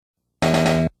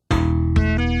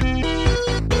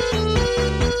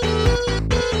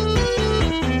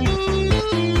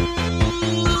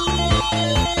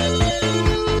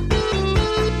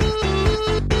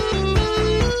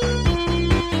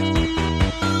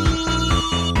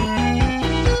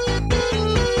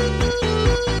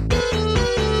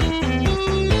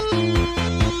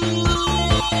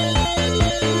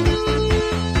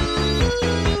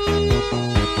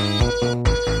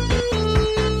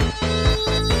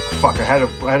fuck, I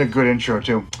had a good intro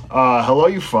too. Hello,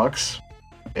 you fucks,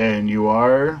 and you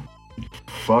are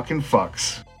fucking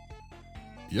fucks.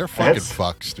 You're fucking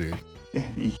fucks, dude.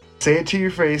 Say it to your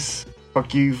face.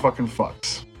 Fuck you, you fucking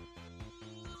fucks.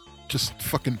 Just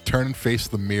fucking turn and face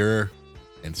the mirror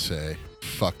and say,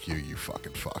 fuck you, you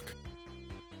fucking fuck.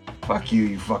 Fuck you,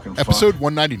 you fucking fuck. Episode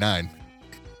 199.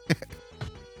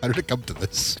 How did it come to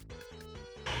this?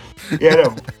 Yeah,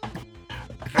 no.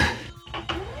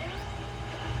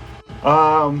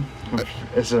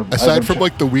 Aside from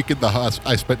like the week in the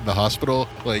I spent in the hospital,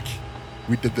 like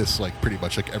we did this like pretty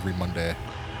much like every Monday.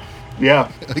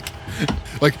 Yeah.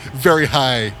 like very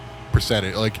high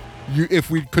percentage. Like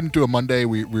if we couldn't do a Monday,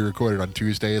 we recorded on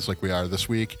Tuesdays like we are this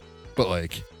week. But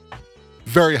like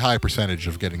very high percentage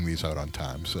of getting these out on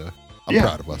time. So I'm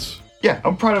proud of us. Yeah,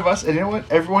 I'm proud of us. And you know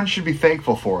what? Everyone should be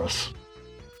thankful for us.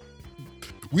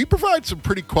 We provide some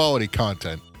pretty quality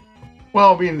content.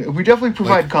 Well, I mean, we definitely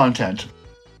provide content.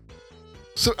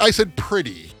 So I said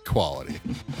pretty quality.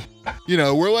 You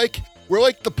know, we're like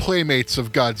the Playmates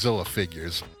of Godzilla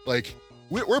figures. Like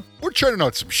we're churning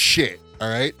out some shit, all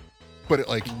right? But it's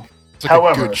like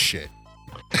a good shit.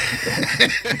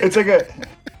 It's like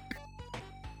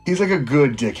he's like a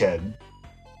good dickhead.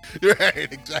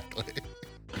 Right, exactly.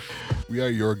 We are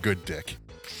your good dick.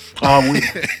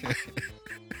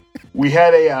 We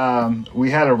had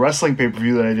a wrestling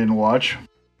pay-per-view that I didn't watch.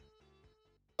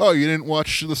 Oh, you didn't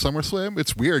watch the SummerSlam?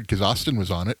 It's weird because Austin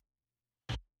was on it.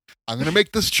 I'm going to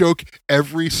make this joke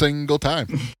every single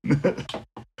time.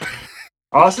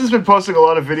 Austin's been posting a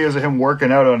lot of videos of him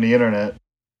working out on the internet.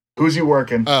 Who's he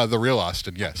working? The real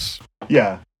Austin, yes.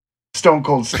 Yeah. Stone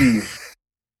Cold Steve.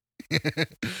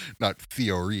 Not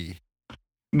Theory.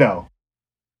 No.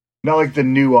 Not like the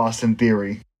new Austin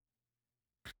Theory.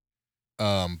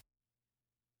 So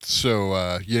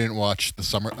you didn't watch the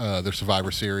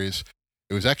Survivor Series.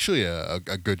 It was actually a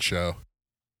good show.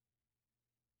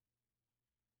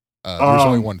 There was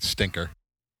only one stinker.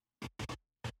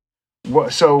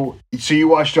 What? So you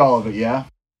watched all of it, yeah?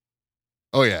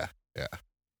 Oh yeah.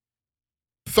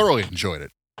 Thoroughly enjoyed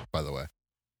it, by the way.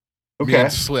 Okay. Me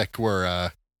and Slick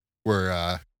were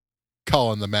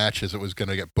calling the match as it was going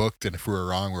to get booked, and if we were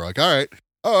wrong, we're like, all right,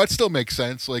 it still makes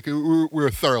sense. Like we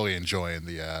were thoroughly enjoying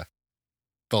the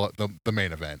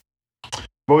main event.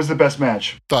 What was the best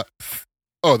match? The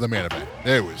main event.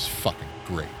 It was fucking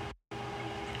great.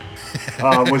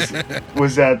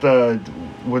 Was that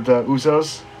with the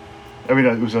Usos? I mean,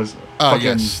 Usos.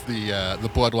 Yes, the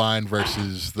Bloodline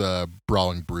versus the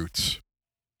Brawling Brutes.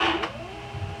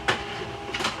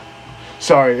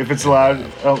 Sorry if it's loud.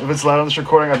 If it's loud on this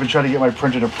recording, I've been trying to get my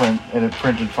printer to print, and it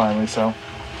printed finally. So. All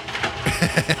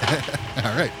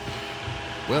right.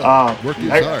 Well, working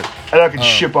hard. And I can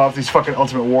ship off these fucking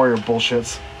Ultimate Warrior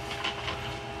bullshits.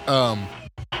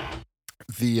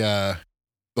 The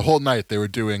whole night they were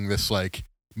doing this like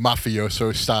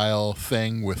mafioso style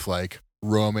thing with like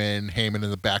Roman Heyman in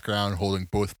the background holding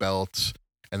both belts,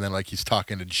 and then like he's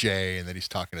talking to Jay, and then he's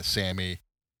talking to Sammy,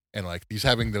 and like he's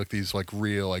having like these like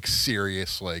real like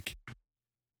serious like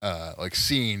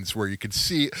scenes where you can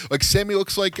see like Sammy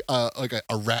looks like a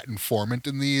rat informant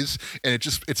in these, and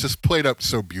it's just played up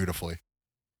so beautifully.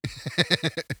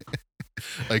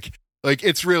 like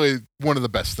it's really one of the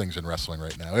best things in wrestling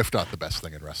right now, if not the best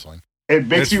thing in wrestling.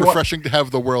 It's refreshing to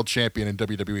have the world champion in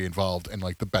WWE involved and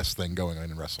like the best thing going on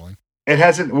in wrestling. It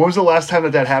hasn't. When was the last time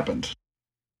that happened?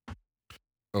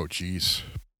 Oh, geez.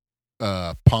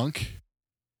 Punk?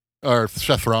 Or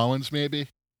Seth Rollins, maybe?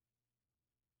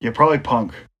 Yeah, probably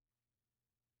Punk.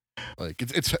 Like,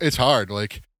 it's hard,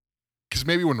 like, because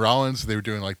maybe when Rollins, they were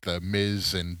doing, like, the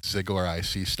Miz and Ziggler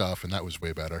IC stuff, and that was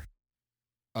way better.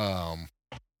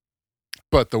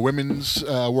 But the women's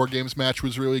War Games match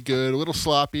was really good. A little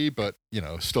sloppy, but, you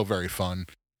know, still very fun.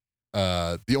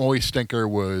 The only stinker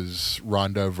was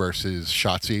Ronda versus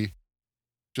Shotzi,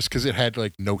 just because it had,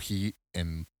 like, no heat,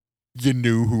 and you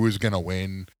knew who was going to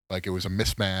win. Like, it was a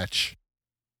mismatch.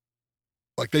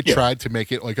 Like, they tried to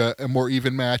make it, like, a more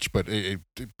even match, but, it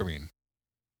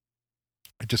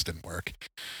just didn't work.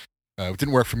 It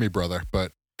didn't work for me, brother.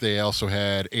 But they also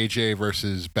had AJ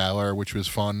versus Balor, which was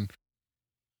fun.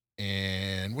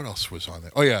 And what else was on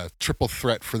there? Oh, yeah, triple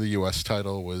threat for the U.S.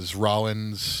 title was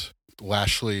Rollins,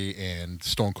 Lashley, and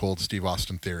Stone Cold Steve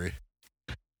Austin Theory.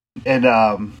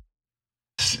 And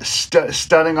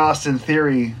Stunning Austin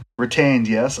Theory retained,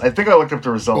 yes? I think I looked up the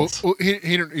results. Well, he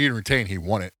didn't retain. He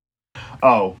won it.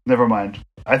 Oh, never mind.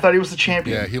 I thought he was the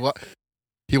champion. Yeah,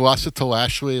 he lost it to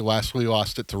Lashley. Lashley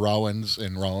lost it to Rollins,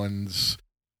 and Rollins...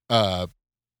 I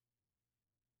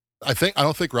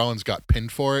don't think Rollins got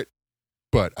pinned for it,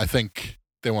 but I think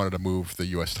they wanted to move the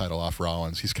U.S. title off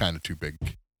Rollins. He's kind of too big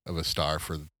of a star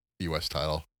for the U.S.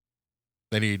 title.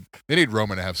 They need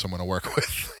Roman to have someone to work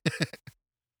with.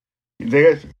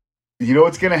 You know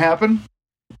what's going to happen?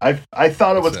 I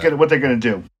thought of what they're going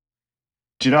to do.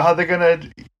 Do you know how they're going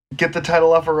to get the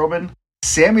title off of Roman?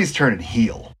 Sammy's turning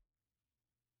heel.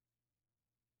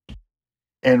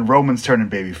 And Roman's turning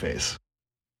babyface.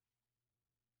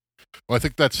 Well, I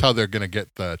think that's how they're going to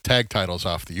get the tag titles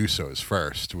off the Usos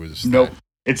first. Nope,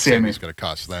 it's Sammy. Sammy's going to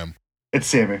cost them. It's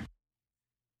Sammy.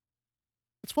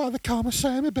 That's why they call me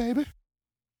Sammy, baby.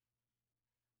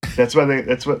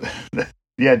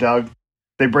 Yeah, dog.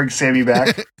 They bring Sammy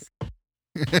back.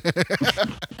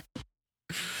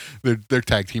 Their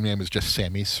tag team name is just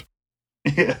Sammy's.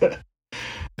 Yeah.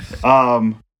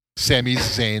 Sammy's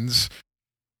Zanes.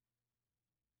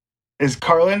 Is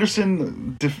Carl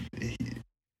Anderson?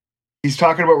 He's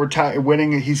talking about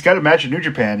winning. He's got a match in New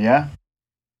Japan, yeah.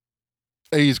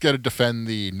 He's got to defend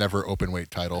the never openweight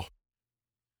title.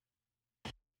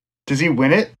 Does he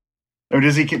win it, or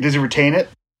does he retain it?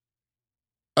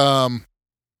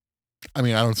 I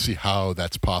mean, I don't see how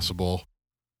that's possible.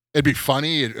 It'd be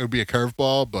funny. It would be a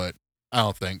curveball, but I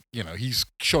don't think, he's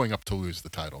showing up to lose the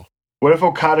title. What if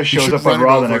Okada shows up on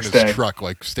Raw the next day? Truck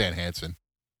like Stan Hansen.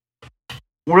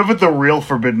 What if the real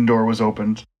Forbidden Door was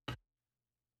opened?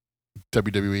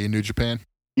 WWE in New Japan?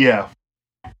 Yeah.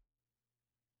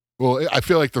 Well, I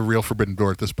feel like the real Forbidden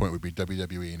Door at this point would be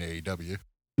WWE and AEW.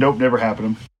 Nope, never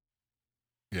happened.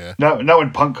 Yeah. Not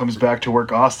when Punk comes back to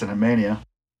work Austin at Mania.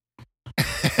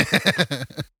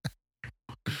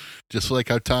 Just like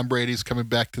how Tom Brady's coming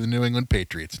back to the New England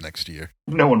Patriots next year.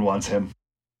 No one wants him.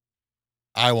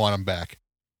 I want him back.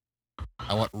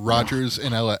 I want Rodgers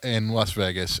in Las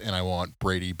Vegas, and I want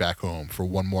Brady back home for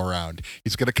one more round.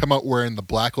 He's going to come out wearing the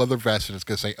black leather vest, and it's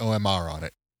going to say OMR on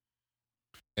it.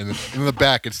 And in the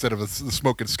back, instead of the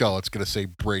smoking skull, it's going to say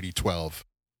Brady 12.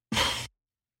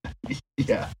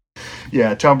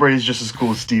 Yeah, Tom Brady's just as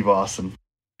cool as Steve Austin.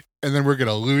 And then we're going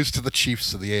to lose to the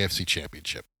Chiefs of the AFC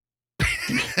Championship.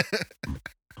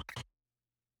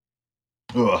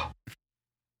 Ugh.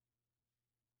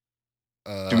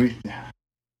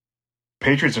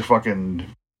 Patriots fucking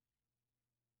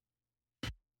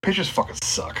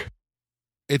suck.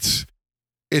 It's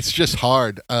just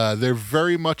hard. They're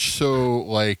very much so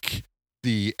like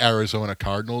the Arizona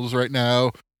Cardinals right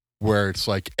now, where it's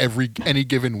like any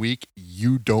given week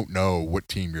you don't know what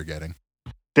team you're getting.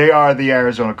 They are the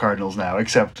Arizona Cardinals now,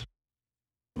 except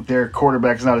their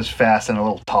quarterback's not as fast and a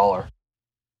little taller.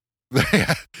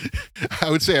 I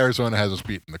would say Arizona has us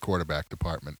beat in the quarterback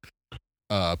department.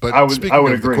 But I would speaking of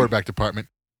agree. the quarterback department,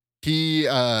 he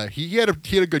had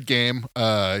a good game.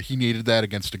 He needed that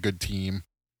against a good team.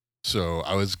 So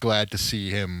I was glad to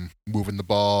see him moving the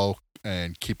ball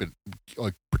and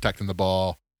protecting the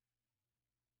ball.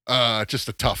 Just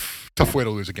a tough way to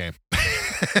lose a game.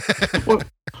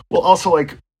 well, also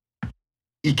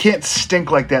you can't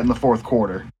stink like that in the fourth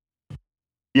quarter.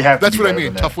 You have. That's what I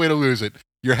mean. Tough way to lose it.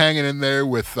 You're hanging in there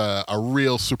with a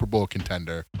real Super Bowl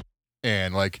contender,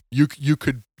 and you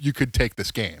could take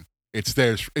this game. It's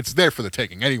there for the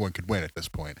taking. Anyone could win at this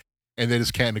point, and they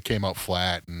just kind of came out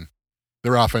flat, and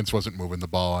their offense wasn't moving the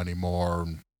ball anymore.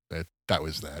 And that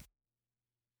was that.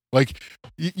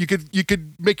 You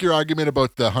could make your argument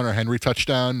about the Hunter Henry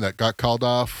touchdown that got called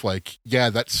off.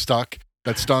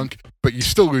 That stunk, but you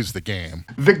still lose the game.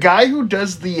 The guy who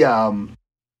does the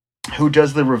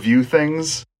review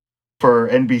things for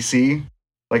NBC,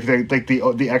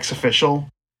 the ex-official,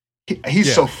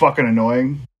 he's so fucking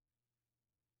annoying.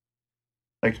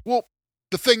 Well,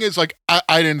 the thing is, I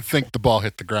didn't think the ball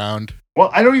hit the ground. Well,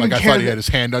 I don't even I care. thought he had his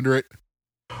hand under it.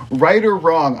 Right or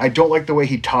wrong, I don't like the way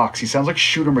he talks. He sounds like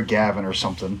Shooter McGavin or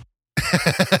something.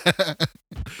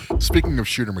 Speaking of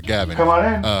Shooter McGavin, come on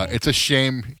in. It's a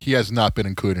shame he has not been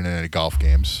included in any golf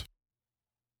games.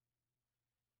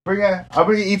 I'm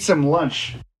going to eat some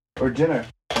lunch or dinner.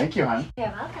 Thank you, hon. You're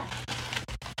welcome.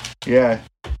 Yeah.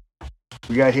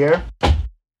 We got here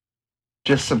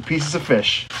just some pieces of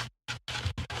fish.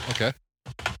 Okay.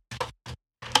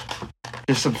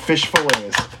 Just some fish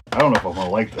fillets. I don't know if I'm going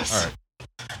to like this. All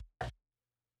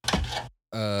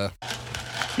right.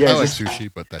 Yeah, I like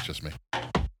sushi, but that's just me.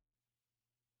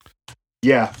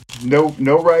 Yeah, no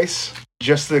rice,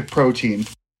 just the protein.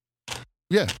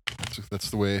 Yeah, that's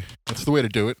the way to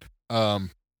do it. But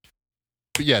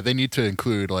yeah, they need to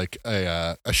include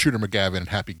a Shooter McGavin and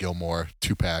Happy Gilmore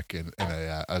 2-pack in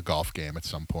a golf game at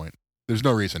some point. There's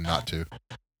no reason not to.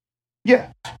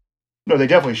 Yeah, no, they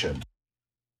definitely should.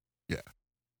 Yeah.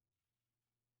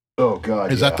 Oh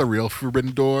God, is that the real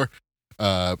Forbidden Door?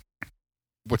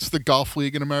 What's the golf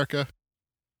league in America?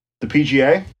 The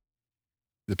PGA?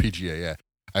 The PGA, yeah.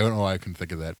 I don't know why I couldn't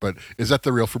think of that. But is that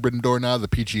the real Forbidden Door now? The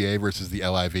PGA versus the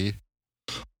LIV?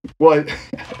 Well,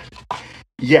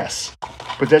 yes.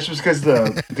 But that's just because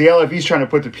the LIV is trying to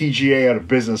put the PGA out of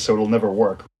business, so it'll never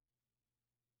work.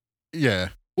 Yeah.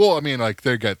 Well, I mean, like,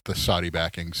 they got the Saudi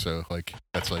backing, so, like,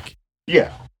 that's like...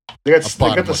 Yeah. They got the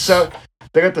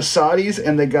Saudis,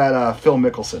 and they got Phil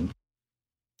Mickelson.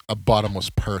 A bottomless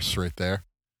purse right there.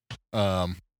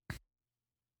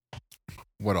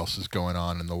 What else is going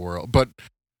on in the world? But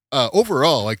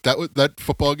overall, like that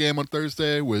football game on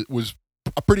Thursday was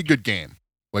a pretty good game,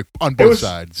 like on both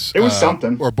sides. It was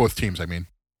something, or both teams. I mean,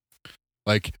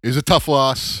 like it was a tough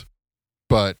loss,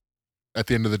 but at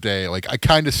the end of the day, like I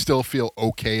kind of still feel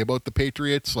okay about the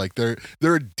Patriots. Like they're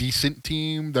a decent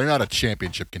team. They're not a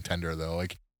championship contender though.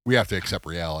 Like we have to accept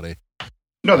reality.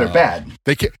 No, they're bad.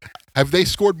 Have they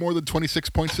scored more than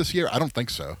 26 points this year? I don't think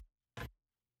so.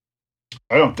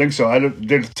 I don't think so.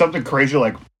 There's something crazy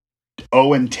like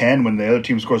 0-10 when the other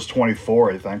team scores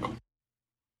 24, I think.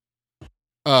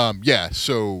 Yeah,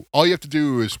 so all you have to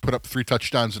do is put up 3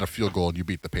 touchdowns and a field goal and you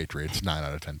beat the Patriots 9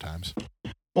 out of 10 times.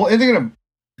 Well, dude,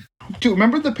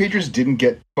 remember the Patriots didn't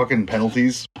get fucking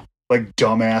penalties? Like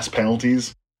dumbass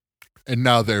penalties? And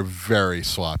now they're very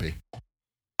sloppy.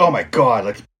 Oh my god,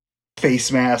 like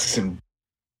face masks and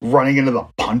running into the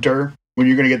punter when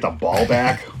you're going to get the ball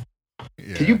back.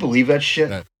 Yeah. Can you believe that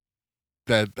shit?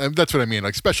 That's what I mean.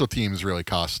 Like special teams really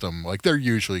cost them. Like they're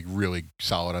usually really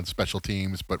solid on special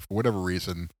teams, but for whatever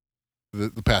reason, the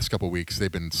past couple of weeks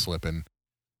they've been slipping.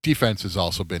 Defense has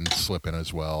also been slipping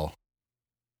as well.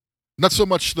 Not so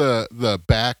much the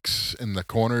backs and the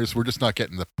corners. We're just not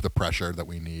getting the pressure that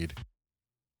we need.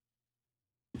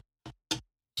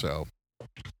 So,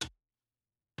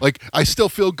 like, I still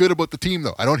feel good about the team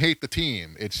though. I don't hate the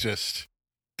team. It's just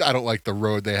I don't like the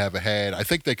road they have ahead. I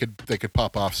think they could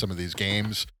pop off some of these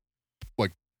games.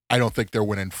 Like, I don't think they're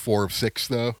winning 4 of 6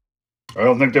 though. I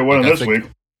don't think they're winning this week.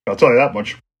 I'll tell you that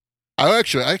much. I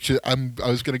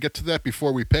was going to get to that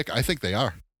before we pick. I think they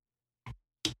are.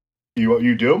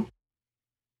 You do?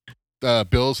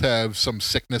 Bills have some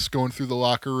sickness going through the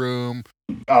locker room.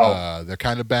 Oh, they're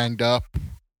kind of banged up.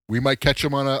 We might catch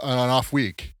them on an off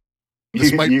week.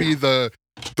 This might be the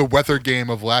weather game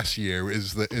of last year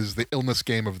is the illness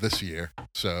game of this year.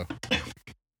 So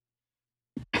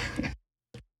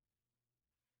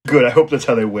good. I hope that's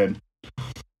how they win.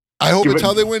 I hope it's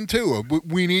how they win too.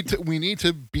 We need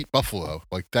to beat Buffalo.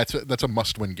 Like that's a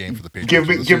must-win game for the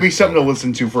Patriots. Give me something to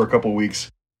listen to for a couple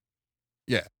weeks.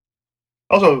 Yeah.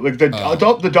 Also, like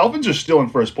the Dolphins are still in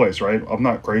first place, right? I'm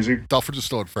not crazy. Dolphins are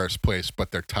still in first place,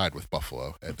 but they're tied with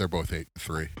Buffalo. They're both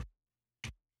 8-3.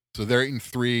 So they're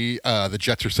 8-3. The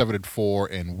Jets are 7-4,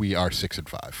 and we are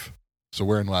 6-5. So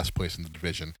we're in last place in the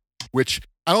division, which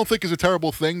I don't think is a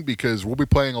terrible thing because we'll be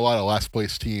playing a lot of last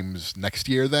place teams next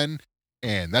year then,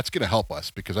 and that's going to help us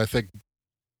because I think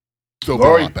they'll be a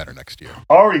lot better next year.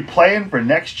 Already playing for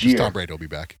next year. Tom Brady will be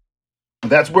back.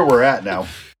 That's where we're at now.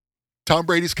 Tom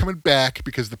Brady's coming back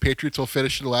because the Patriots will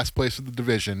finish in the last place in the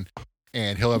division,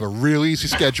 and he'll have a real easy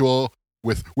schedule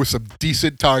with some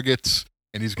decent targets.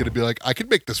 And he's going to be like, I can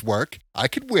make this work. I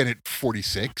could win at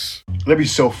 46. That'd be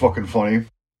so fucking funny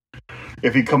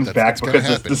if he comes back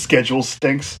because the schedule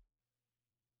stinks.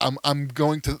 I'm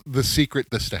going to the secret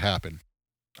this to happen.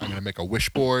 I'm going to make a wish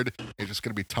board. It's just going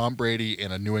to be Tom Brady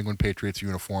in a New England Patriots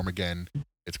uniform again.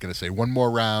 It's going to say one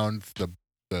more round,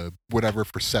 the whatever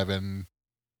for 7.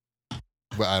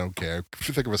 But I don't care.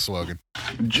 Think of a slogan.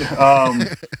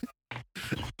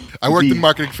 I worked in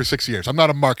marketing for 6 years. I'm not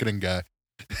a marketing guy.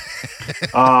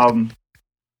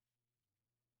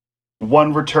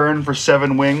 One return for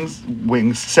 7 wings.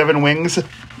 7 wings.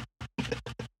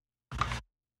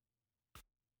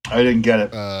 I didn't get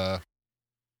it.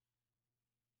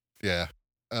 Yeah.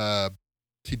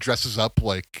 He dresses up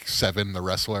like Seven, the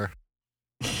wrestler,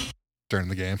 during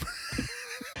the game.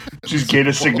 She's gained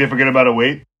a significant amount of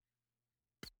weight.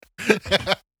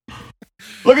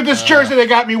 Look at this jersey they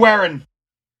got me wearing.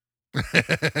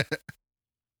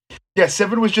 Yeah,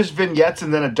 7 was just vignettes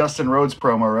and then a Dustin Rhodes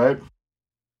promo, right?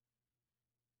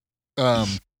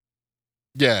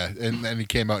 Yeah, and then he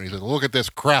came out and he said, "Look at this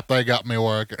crap they got me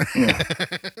working."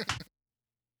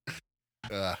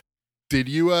 Yeah. Did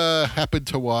you happen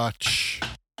to watch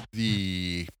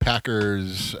the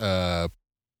Packers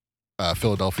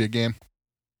Philadelphia game?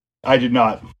 I did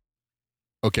not.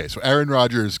 Okay, so Aaron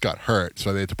Rodgers got hurt,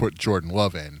 so they had to put Jordan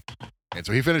Love in. And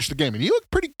so he finished the game, and he looked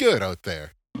pretty good out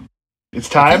there. It's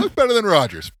time. He looked better than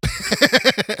Rodgers.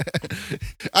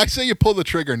 I say you pull the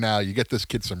trigger now, you get this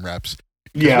kid some reps.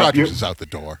 Yeah, Rodgers is out the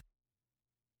door.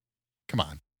 Come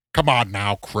on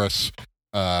now, Chris.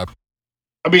 I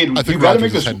mean, think you got to Rodgers make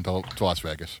is this. heading to Las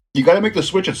Vegas. You got to make the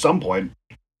switch at some point.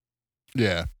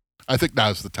 Yeah, I think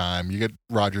now's the time. You get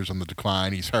Rodgers on the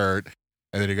decline; he's hurt,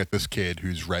 and then you get this kid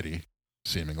who's ready,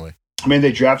 seemingly. I mean,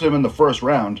 they drafted him in the first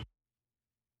round.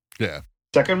 Yeah.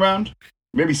 Second round?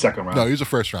 Maybe second round. No, he was a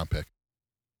first-round pick.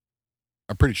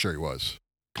 I'm pretty sure he was.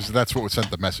 Because that's what sent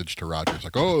the message to Rodgers.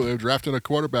 Like, oh, they're drafting a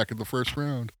quarterback in the first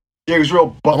round. Yeah, he was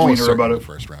real butt-wiener about it.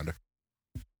 First rounder.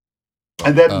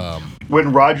 And then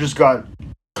when Rodgers got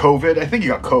COVID, I think he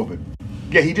got COVID.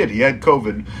 Yeah, he did. He had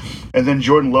COVID. And then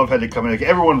Jordan Love had to come in. Like,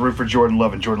 everyone rooted for Jordan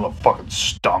Love, and Jordan Love fucking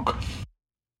stunk.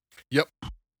 Yep.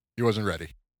 He wasn't ready.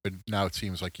 But now it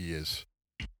seems like he is.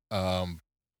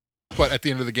 But at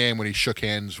the end of the game, when he shook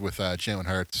hands with Jalen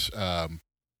Hurts, the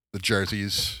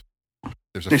jerseys,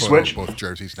 there's a photo switched? of both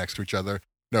jerseys next to each other.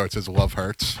 No, it says Love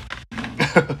Hurts.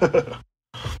 And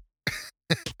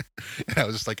I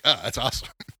was just like, that's awesome.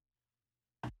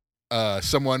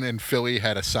 Someone in Philly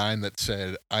had a sign that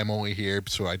said, I'm only here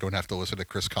so I don't have to listen to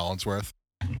Chris Collinsworth.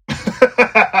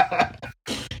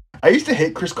 I used to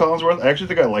hate Chris Collinsworth. I actually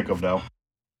think I like him now.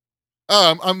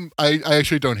 I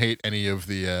actually don't hate any of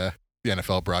the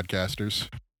NFL broadcasters.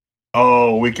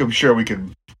 Oh, I'm sure we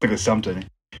can think of something.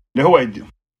 No, I do.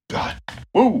 God.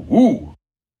 Ooh.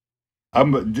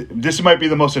 This might be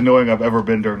the most annoying I've ever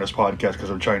been during this podcast because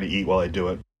I'm trying to eat while I do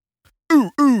it.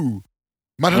 Ooh.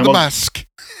 Man of the mask.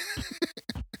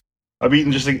 I've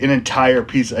eaten just like an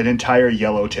entire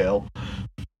yellowtail.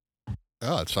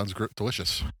 Oh, it sounds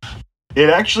delicious.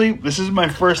 This is my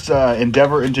first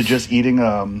endeavor into just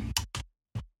eating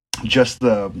just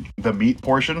the meat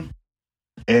portion.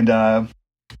 And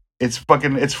it's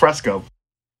fresco.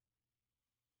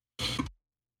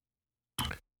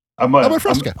 I'm a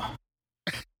fresco.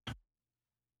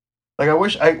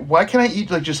 Why can't I eat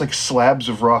just like slabs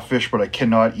of raw fish, but I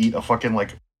cannot eat a fucking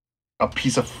like a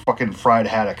piece of fucking fried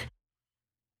haddock?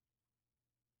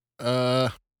 I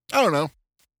don't know.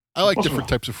 I like different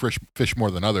types of fish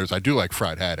more than others. I do like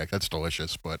fried haddock. That's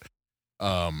delicious, but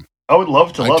I would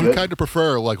love to love it. I do kind of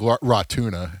prefer like raw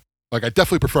tuna. Like I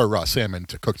definitely prefer raw salmon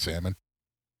to cooked salmon.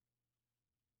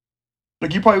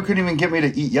 Like you probably couldn't even get me to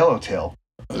eat yellowtail.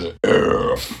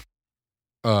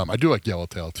 I do like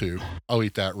yellowtail too. I'll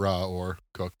eat that raw or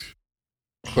cooked,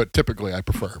 but typically I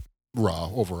prefer raw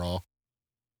overall.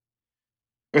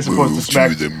 As opposed to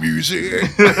smack the music.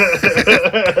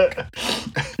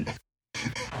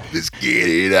 Let's get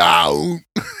it out.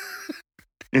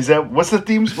 What's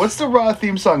the Raw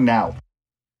theme song now?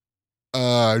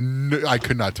 I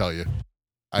could not tell you.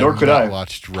 Nor could I.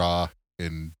 Watched Raw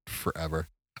in forever.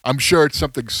 I'm sure it's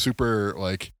something super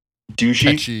like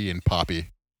douchey, catchy, and poppy.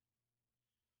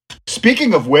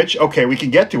 Speaking of which, okay, we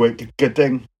can get to it. Good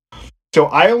thing. So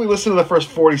I only listened to the first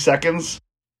 40 seconds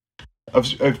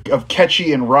of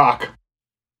catchy and rock.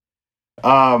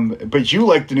 But you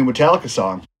like the new Metallica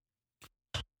song.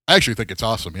 I actually think it's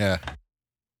awesome. Yeah.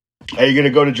 Are you gonna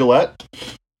go to Gillette?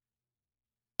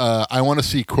 I want to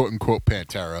see quote unquote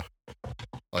Pantera.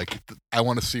 Like I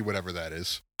want to see whatever that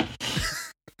is.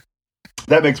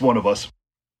 That makes one of us.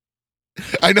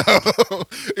 I know.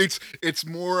 It's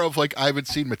more of like I haven't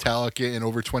seen Metallica in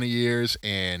over 20 years,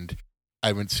 and I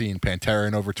haven't seen Pantera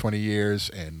in over 20 years,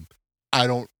 and I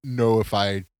don't know if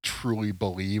I truly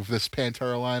believe this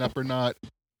Pantera lineup or not.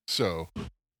 So,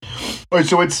 wait,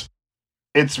 so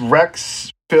it's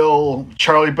Rex, Phil,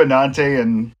 Charlie Benante,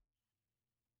 and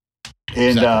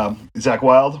Zach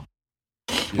Wilde.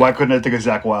 Yeah. Why couldn't I think of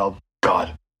Zach Wilde?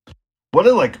 God, what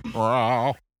a like.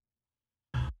 Wow.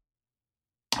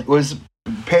 Was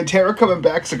Pantera coming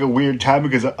back? It's like a weird time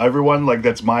because everyone like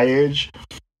that's my age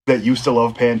that used to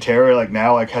love Pantera like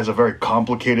now like has a very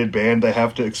complicated band they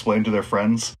have to explain to their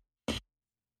friends.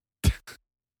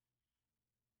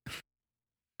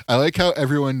 I like how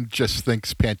everyone just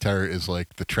thinks Pantera is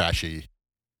like the trashy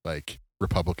like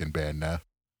Republican band now.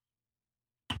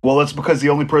 Well, that's because the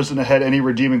only person that had any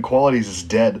redeeming qualities is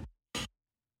dead.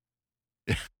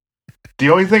 Yeah. The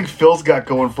only thing Phil's got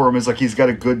going for him is like he's got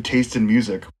a good taste in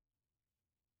music.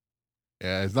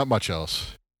 Yeah, there's not much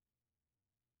else.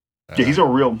 Yeah, he's a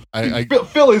real.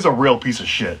 Phil is a real piece of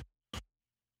shit.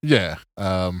 Yeah,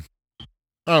 I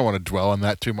don't want to dwell on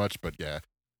that too much, but yeah,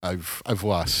 I've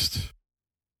lost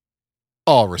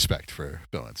all respect for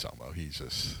Phil Anselmo. He's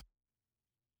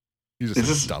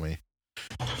just a dummy.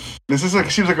 This is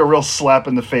seems like a real slap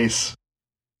in the face.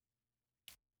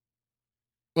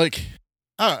 Like,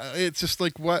 it's just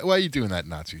like, why are you doing that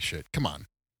Nazi shit? Come on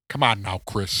now,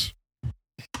 Chris.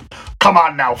 Come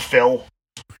on now, Phil.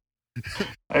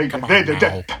 They're going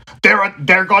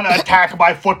to attack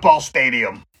my football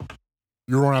stadium.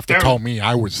 You don't have to tell me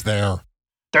I was there.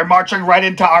 They're marching right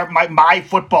into my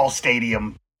football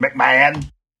stadium, McMahon.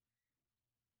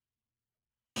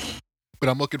 But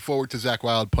I'm looking forward to Zach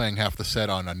Wilde playing half the set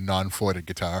on a non-floated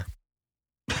guitar.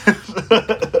 Do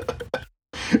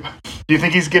you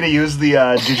think he's going to use the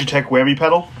Digitech whammy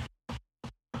pedal?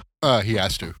 He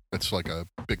has to. That's like a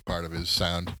big part of his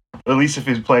sound. At least if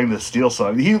he's playing the Steel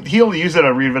song. He only used it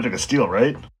on Reinventing a Steel,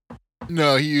 right?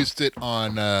 No, he used it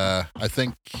on, I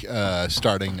think,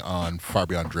 starting on Far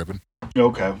Beyond Driven.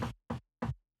 Okay.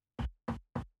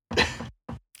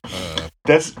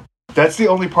 That's the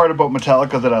only part about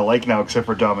Metallica that I like now, except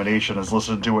for Domination, is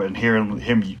listening to it and hearing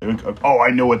him. Oh, I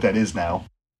know what that is now.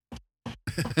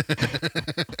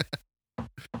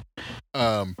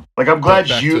 Like I'm glad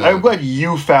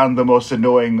you found the most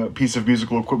annoying piece of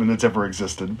musical equipment that's ever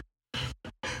existed.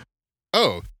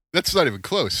 Oh, that's not even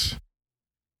close.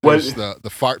 What? There's the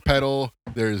fart pedal.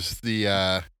 There's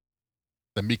the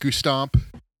Miku Stomp.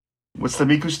 What's the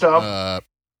Miku Stomp?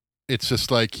 It's just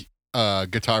like a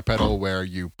guitar pedal where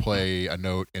you play a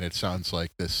note and it sounds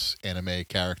like this anime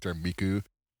character Miku.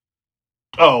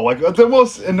 Oh, like the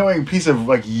most annoying piece of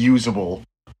like usable.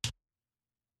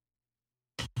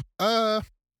 I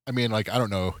mean, like I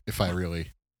don't know if I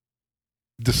really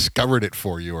discovered it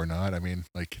for you or not. I mean,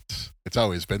 like it's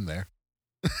always been there.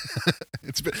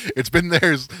 It's been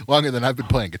there as longer than I've been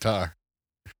playing guitar.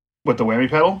 What, the whammy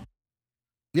pedal?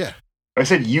 Yeah. I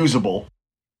said usable.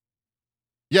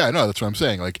 Yeah, no, that's what I'm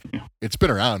saying. Like, it's been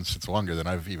around since longer than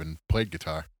I've even played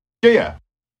guitar. Yeah.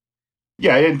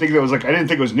 I didn't think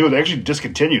it was new. They actually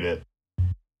discontinued it.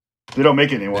 They don't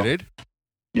make it anymore. They did?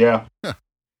 Yeah. Huh.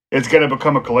 It's gonna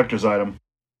become a collector's item.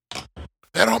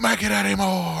 They don't make it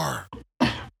anymore.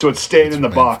 So it's staying in the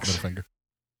box.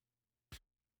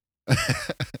 The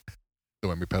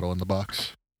whammy pedal in the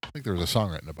box. I think there was a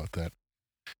song written about that.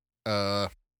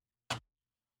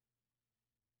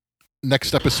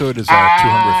 Next episode is our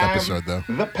 200th episode, though.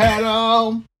 The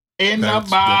pedal in the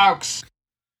box.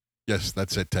 Yes,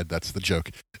 that's it, Ted. That's the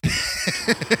joke.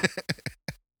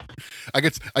 I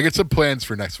get some plans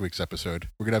for next week's episode.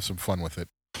 We're gonna have some fun with it.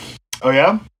 Oh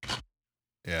yeah?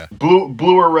 Yeah. Blue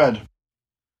or red?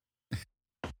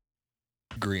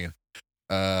 Green.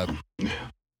 Oh.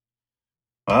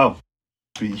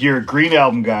 You're a green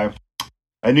album guy.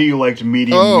 I knew you liked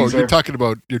medium. Oh, Weezer. you're talking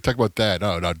about that.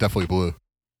 No, definitely blue.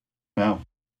 No.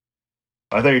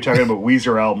 I thought you were talking about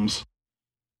Weezer albums.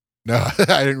 No,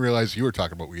 I didn't realize you were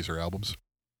talking about Weezer albums.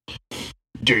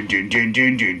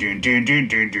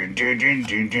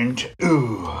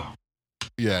 Ooh.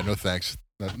 Yeah, no thanks.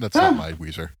 That's not my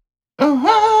Weezer.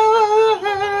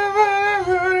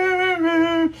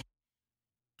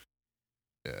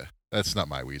 Yeah, that's not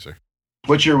my Weezer.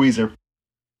 What's your Weezer?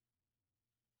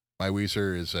 My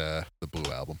Weezer is the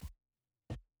Blue album.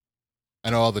 I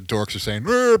know all the dorks are saying,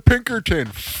 Pinkerton,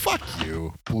 fuck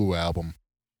you, Blue album.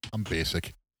 I'm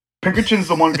basic. Pinkerton's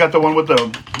got the one with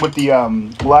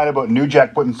the line about New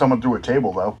Jack putting someone through a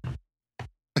table, though.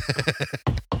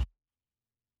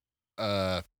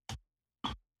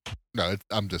 No,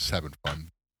 I'm just having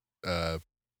fun.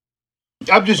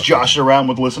 I'm just joshing around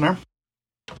with listener.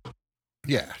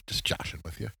 Yeah, just joshing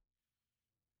with you.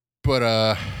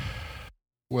 But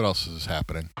what else is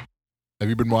happening? Have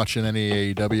you been watching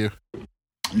any AEW?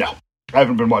 No, I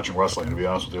haven't been watching wrestling, to be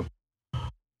honest with you.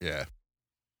 Yeah.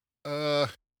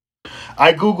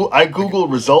 I Google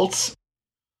results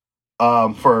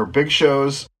for big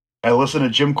shows. I listen to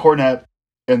Jim Cornette,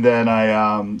 and then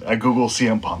I Google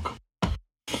CM Punk.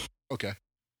 Okay.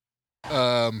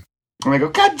 And I go,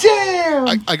 God damn!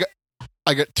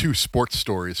 I got two sports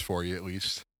stories for you at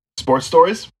least. Sports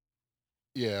stories?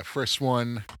 Yeah. First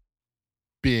one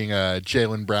being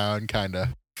Jaylen Brown kind of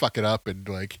fuck it up and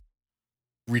like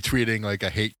retweeting like a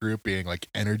hate group being like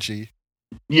energy.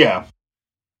 Yeah.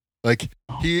 Like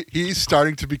he's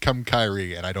starting to become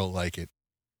Kyrie and I don't like it.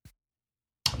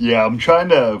 Yeah, I'm trying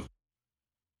to.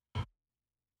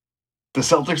 The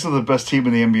Celtics are the best team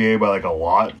in the NBA by like a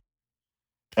lot,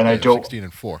 and I don't.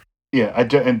 16-4. Yeah, I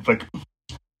don't. And like,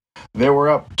 they were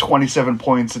up 27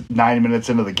 points 9 minutes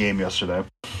into the game yesterday.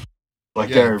 Like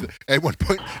yeah, at one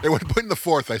point in the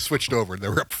fourth, I switched over and they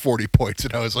were up 40 points,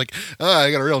 and I was like, I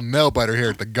got a real nail biter here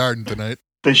at the Garden tonight.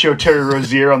 They show Terry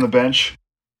Rozier on the bench.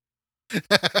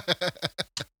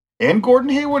 And Gordon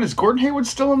Hayward. Is Gordon Hayward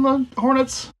still in the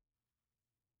Hornets?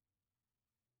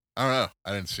 I don't know.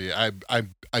 I didn't see it.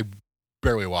 I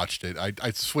barely watched it.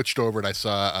 I switched over and I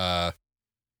saw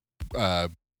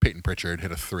Peyton Pritchard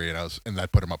hit a 3 and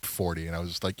that put him up 40 and I was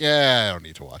just like, yeah, I don't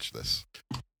need to watch this.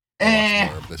 I'll watch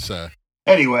more of this.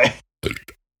 Anyway,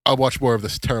 I'll watch more of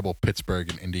this terrible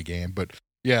Pittsburgh and Indy game. But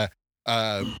yeah,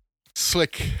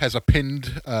 Slick has a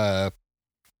pinned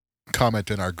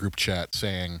comment in our group chat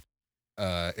saying,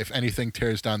 if anything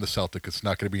tears down the Celtics, it's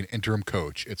not going to be an interim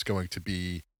coach. It's going to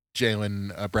be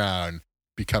Jaylen Brown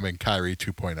becoming Kyrie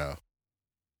 2.0.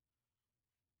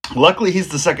 Luckily, he's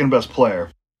the second best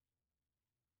player.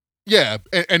 Yeah,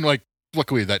 and like,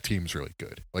 luckily that team's really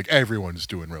good. Like, everyone's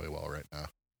doing really well right now.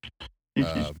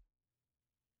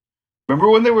 Remember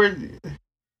when they were...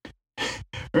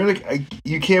 Remember, like,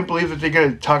 you can't believe that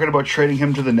they're talking about trading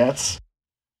him to the Nets?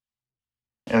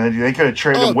 And then they could have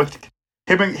traded him with...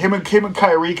 Him and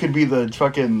Kyrie could be the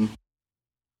fucking...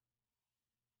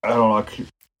 I don't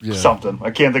know. Something.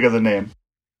 I can't think of the name.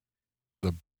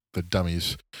 The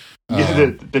dummies. Yeah,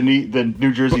 the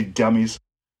New Jersey dummies.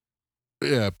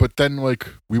 Yeah, but then, like,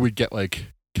 we would get,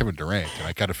 like, Kevin Durant, and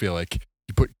I kind of feel like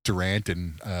you put Durant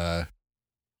and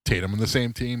Tatum on the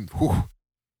same team, whew,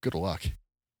 good luck.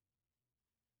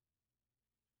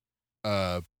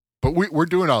 But we're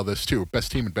doing all this, too.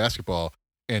 Best team in basketball,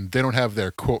 and they don't have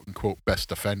their quote-unquote best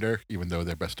defender, even though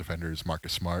their best defender is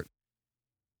Marcus Smart.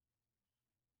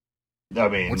 I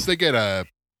mean... Once they get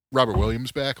Robert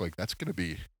Williams back, like, that's going to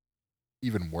be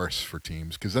even worse for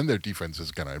teams, because then their defense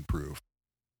is going to improve.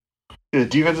 The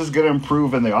defense is going to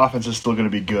improve, and the offense is still going to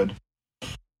be good.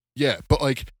 Yeah, but,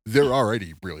 like, they're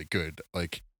already really good.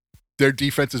 Like, their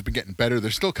defense has been getting better. They're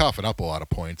still coughing up a lot of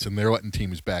points, and they're letting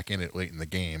teams back in it late in the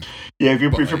game. Yeah, if you're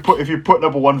putting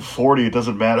up a 140, it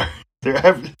doesn't matter.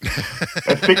 I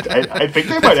think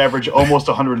they might average almost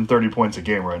 130 points a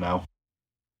game right now.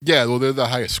 Yeah, well, they're the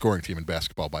highest scoring team in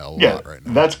basketball by a lot right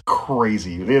now. That's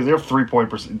crazy. They're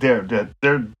 3-point percent. They're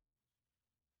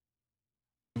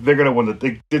gonna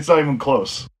win it's not even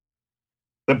close.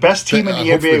 The best team in the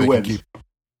NBA wins.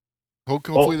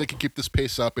 Hopefully they can keep this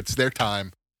pace up. It's their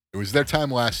time. It was their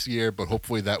time last year, but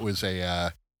hopefully that was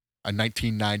a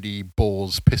 1990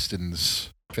 Bulls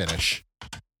Pistons finish,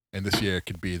 and this year it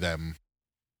could be them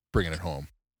bringing it home.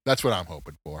 That's what I'm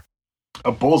hoping for.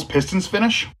 A Bulls Pistons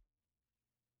finish?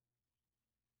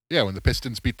 Yeah, when the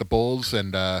Pistons beat the Bulls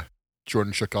and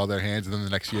Jordan shook all their hands, and then the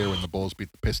next year when the Bulls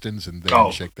beat the Pistons and they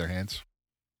didn't shake their hands.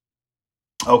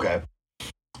 Okay.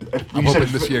 I'm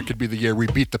hoping this year could be the year we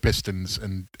beat the Pistons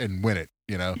and win it,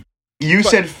 you know? You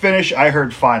said finish, I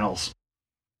heard finals.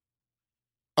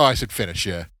 Oh, I said finish,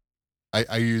 yeah.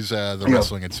 I use the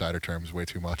Wrestling Insider terms way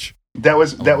too much. That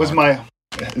was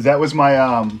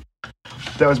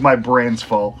my brain's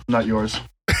fault, not yours.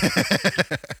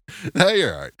 No,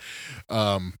 you're all right.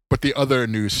 But the other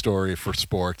news story for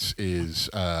sports is,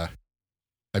 have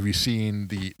you seen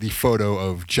the photo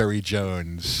of Jerry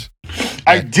Jones?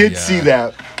 I did see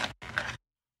that.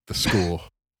 The school.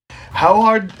 How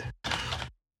hard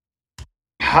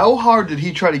did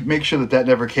he try to make sure that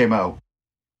never came out?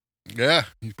 Yeah,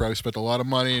 he probably spent a lot of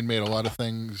money and made a lot of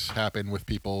things happen with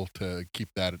people to keep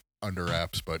that under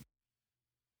wraps. But,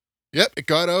 yep, it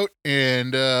got out,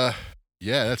 and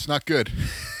that's not good.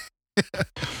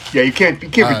 Yeah, you can't be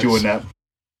doing that.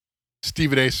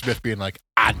 Stephen A. Smith being like,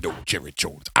 I know Jerry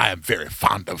Jones. I am very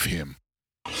fond of him.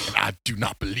 And I do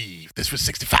not believe this was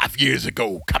 65 years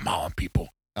ago. Come on, people.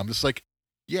 I'm just like,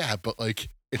 yeah, but like,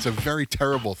 it's a very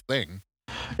terrible thing.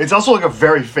 It's also like a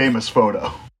very famous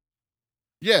photo.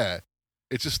 Yeah.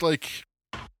 It's just like,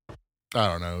 I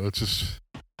don't know. It's just.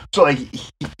 So, like,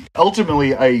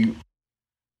 ultimately, I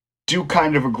do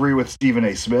kind of agree with Stephen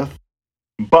A. Smith,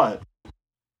 but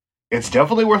it's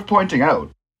definitely worth pointing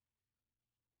out.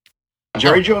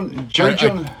 Jerry Jones.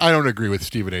 I don't agree with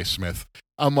Stephen A. Smith.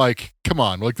 I'm like, come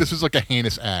on. Like, this is like a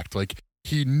heinous act. Like,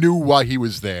 he knew why he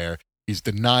was there. He's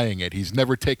denying it. He's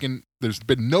never taken, there's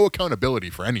been no accountability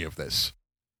for any of this.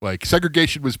 Like,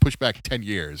 segregation was pushed back 10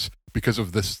 years because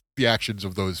of the actions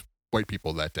of those white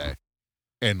people that day.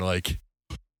 And, like,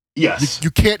 yes, you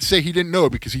can't say he didn't know,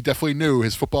 because he definitely knew.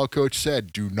 His football coach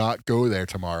said, do not go there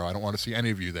tomorrow. I don't want to see any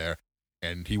of you there.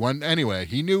 And he went anyway.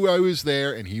 He knew I was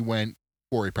there, and he went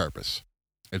for a purpose.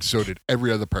 And so did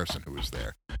every other person who was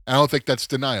there. I don't think that's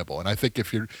deniable. And I think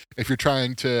if you're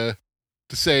trying to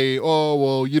say, oh,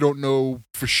 well, you don't know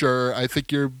for sure, I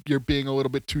think you're being a little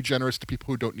bit too generous to people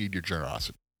who don't need your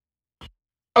generosity.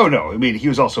 Oh, no. I mean, he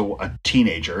was also a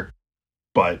teenager.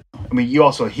 But, I mean,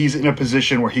 he's in a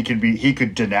position where he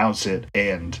could denounce it,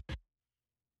 and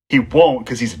he won't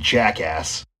because he's a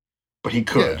jackass. But he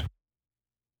could. Yeah.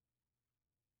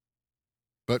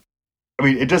 But, I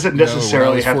mean, it doesn't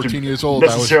necessarily have to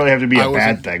be a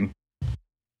bad thing.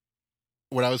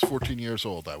 When I was 14 years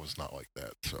old, I was not like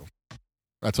that. So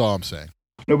that's all I'm saying.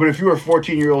 No, but if you were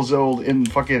 14 years old in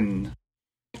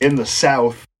the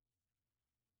South,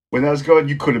 when that was going,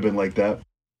 you could have been like that.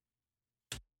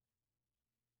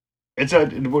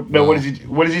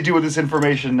 What does he do with this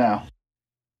information now?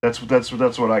 That's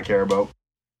what I care about.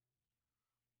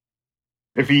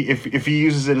 If he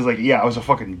uses it as like, yeah, I was a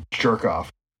fucking jerk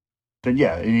off, then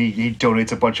yeah, he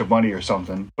donates a bunch of money or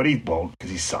something, but he won't because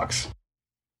he sucks.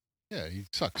 Yeah, he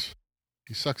sucks.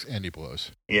 He sucks and he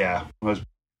blows. Yeah,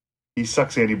 he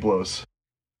sucks and he blows.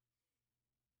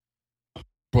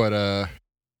 But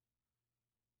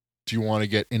do you want to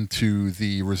get into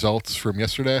the results from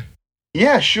yesterday?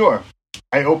 Yeah, sure.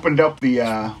 I opened up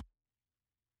for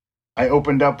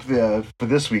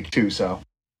this week too, so.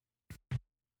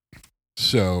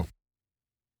 So,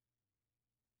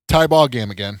 tie ball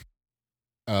game again.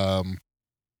 I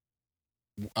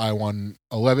won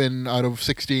 11 out of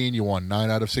 16. You won 9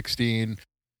 out of 16.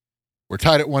 We're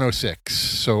tied at 106.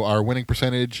 So our winning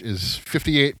percentage is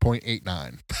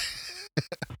 58.89.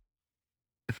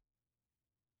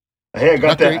 Hey, I got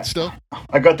Not that. Great still.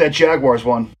 I got that Jaguars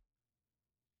one.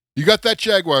 You got that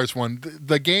Jaguars one.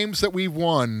 The games that we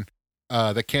won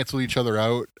that canceled each other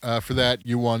out for that,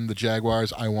 you won the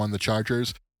Jaguars, I won the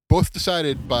Chargers. Both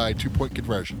decided by 2-point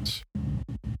conversions.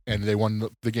 And they won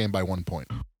the game by 1 point.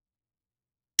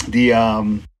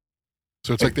 So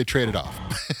it's like they traded off.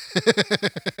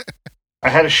 I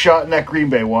had a shot in that Green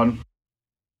Bay one.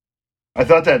 I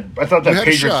thought that you had Patriots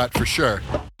a shot for sure.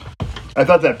 I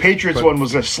thought that Patriots one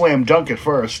was a slam dunk at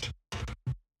first.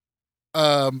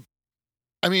 I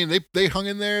mean, they hung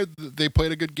in there. They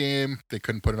played a good game. They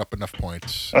couldn't put up enough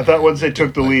points. I thought once they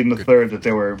took the lead in the third that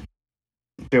they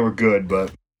were good,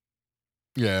 but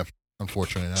yeah,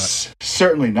 unfortunately not.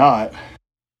 Certainly not.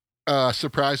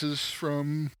 Surprises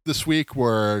from this week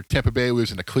were Tampa Bay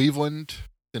losing to Cleveland.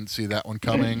 Didn't see that one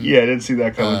coming. Yeah, I didn't see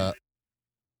that coming.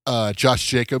 Josh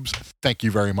Jacobs, thank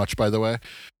you very much, by the way.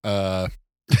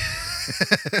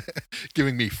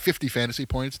 Giving me 50 fantasy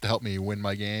points to help me win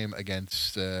my game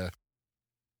against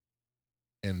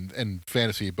in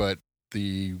fantasy, but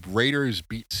the Raiders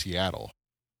beat Seattle.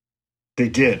 They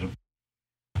did.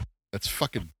 That's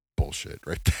fucking bullshit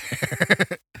right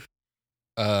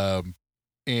there.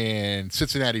 And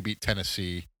Cincinnati beat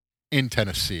Tennessee in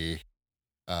Tennessee,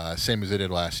 same as they did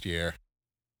last year.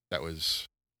 That was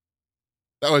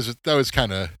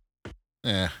kind of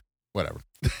whatever.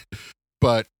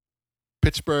 But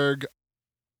Pittsburgh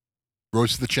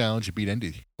rose to the challenge and beat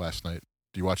Indy last night.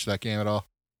 Do you watch that game at all?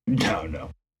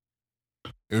 No.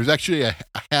 It was actually a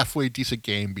halfway decent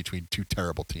game between two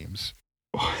terrible teams.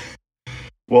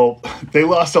 Well, they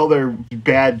lost all their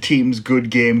bad teams' good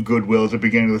game goodwill at the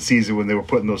beginning of the season when they were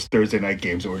putting those Thursday night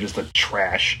games that were just like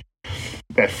trash.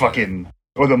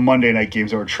 Or the Monday night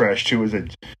games that were trash too. Was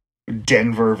it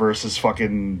Denver versus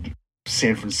fucking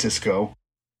San Francisco?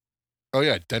 Oh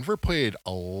yeah, Denver played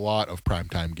a lot of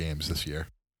primetime games this year.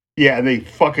 Yeah, and they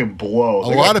fucking blow.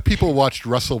 A lot of people watched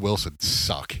Russell Wilson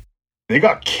suck. They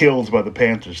got killed by the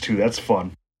Panthers too. That's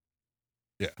fun.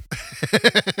 Yeah.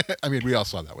 I mean, we all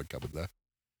saw that one coming though.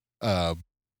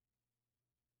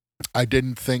 I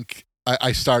didn't think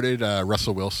I started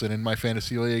Russell Wilson in my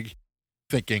fantasy league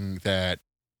thinking that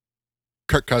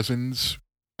Kirk Cousins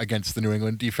against the New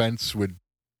England defense would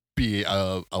be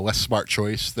a less smart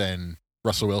choice than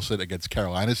Russell Wilson against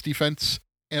Carolina's defense,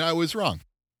 and I was wrong.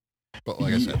 But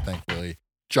like I said, thankfully,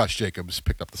 Josh Jacobs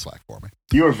picked up the slack for me.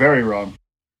 You were very wrong.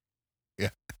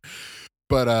 Yeah.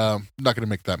 But I'm not going to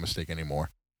make that mistake anymore.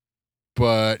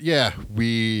 But yeah,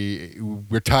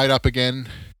 we're tied up again,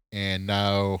 and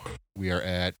now we are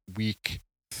at week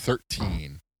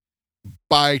 13.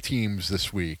 Bye teams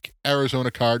this week: Arizona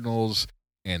Cardinals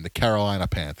and the Carolina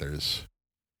Panthers.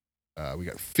 We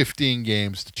got 15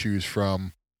 games to choose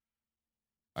from.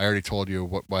 I already told you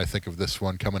what I think of this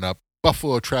one coming up.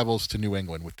 Buffalo travels to New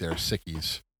England with their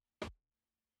sickies.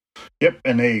 Yep,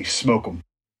 and they smoke them.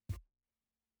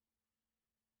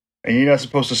 And you're not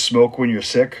supposed to smoke when you're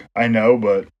sick. I know,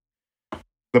 but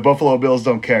the Buffalo Bills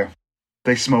don't care.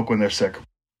 They smoke when they're sick.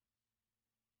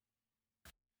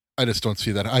 I just don't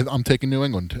see that. I'm taking New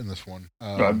England in this one.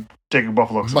 I'm taking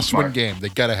Buffalo. Must-win game. They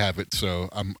gotta have it. So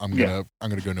I'm gonna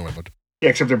go New England. Yeah,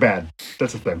 except they're bad.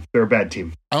 That's the thing. They're a bad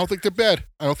team. I don't think they're bad.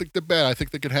 I think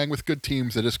they could hang with good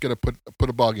teams. They're just gonna put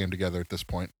a ball game together at this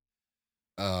point.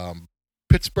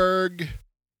 Pittsburgh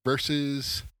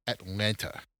versus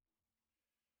Atlanta.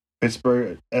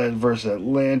 Pittsburgh versus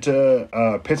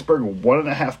Atlanta. Pittsburgh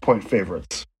 1.5 point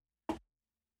favorites.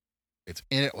 It's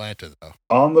in Atlanta though.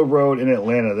 On the road in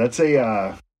Atlanta. That's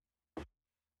I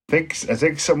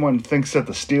think someone thinks that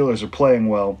the Steelers are playing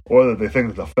well, or that they think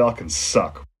that the Falcons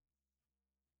suck.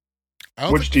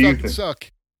 Which do you think?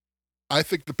 Suck. I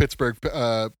think the Pittsburgh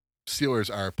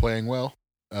Steelers are playing well.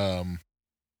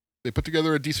 They put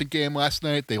together a decent game last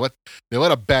night. They let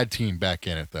a bad team back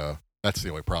in it though. That's the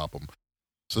only problem.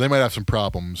 So they might have some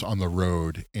problems on the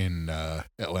road in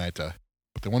Atlanta.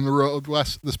 They won the road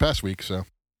this past week, so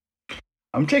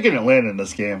I'm taking Atlanta in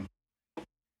this game.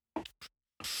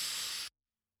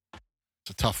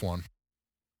 it's a tough one.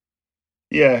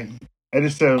 Yeah, I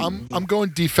just I'm going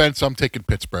defense. I'm taking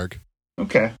Pittsburgh.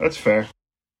 Okay, that's fair.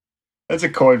 That's a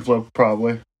coin flip,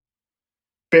 probably.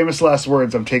 Famous last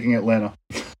words. I'm taking Atlanta.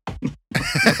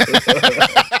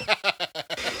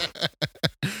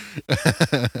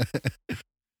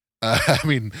 I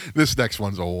mean, this next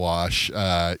one's a wash.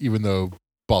 Even though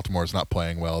Baltimore's not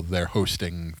playing well, they're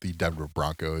hosting the Denver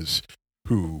Broncos,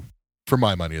 who, for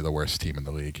my money, are the worst team in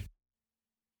the league.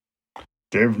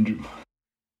 I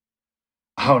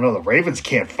don't know. The Ravens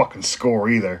can't fucking score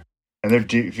either, and their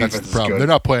defense That's the problem. is good. They're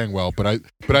not playing well, but I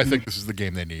think this is the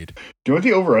game they need. Do you know what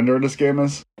the over/under in this game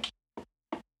is?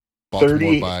 Baltimore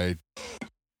 30 by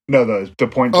No, the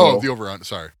point total. the over/under.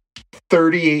 Sorry,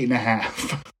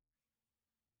 38.5.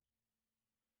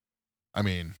 I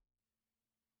mean,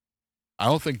 I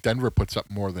don't think Denver puts up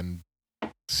more than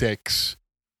 6.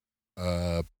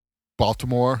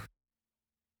 Baltimore,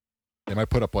 they might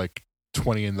put up like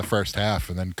 20 in the first half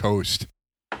and then coast.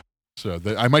 So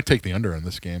I might take the under in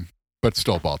this game, but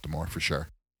still Baltimore for sure.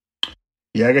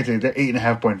 Yeah, I got to the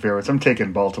 8.5 point favorites. I'm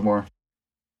taking Baltimore.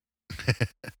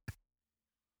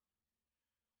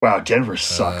 Wow, Denver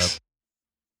sucks.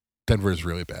 Denver is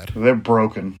really bad. They're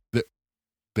broken.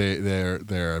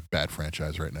 They're a bad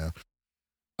franchise right now.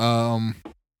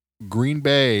 Green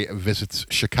Bay visits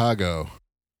Chicago.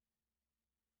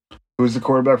 Who's the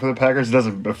quarterback for the Packers? It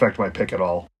doesn't affect my pick at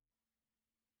all.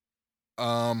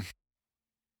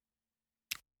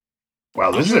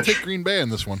 Wow, this is take Green Bay in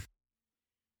this one.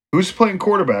 Who's playing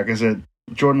quarterback? Is it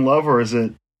Jordan Love or is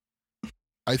it?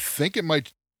 I think they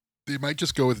might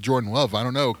just go with Jordan Love. I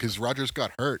don't know because Rodgers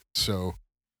got hurt. So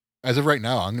as of right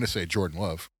now, I'm going to say Jordan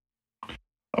Love.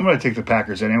 I'm going to take the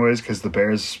Packers anyways because the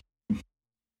Bears,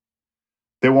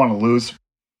 they want to lose.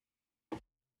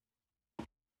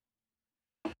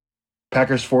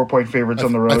 Packers 4-point favorites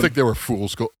on the road. I think they were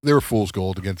fool's gold. They were fool's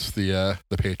gold against the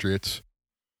Patriots.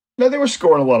 No, they were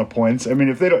scoring a lot of points. I mean,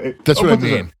 if they don't, that's what I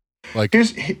mean. Like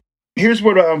here's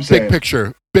what I'm saying.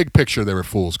 Big picture, they were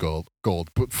fool's gold.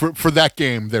 But for that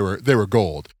game, they were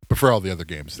gold. But for all the other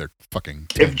games, they're fucking.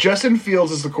 10. If Justin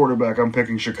Fields is the quarterback, I'm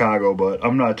picking Chicago, but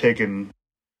I'm not taking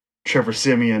Trevor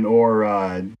Siemian or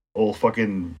old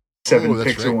fucking 7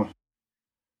 picks in one.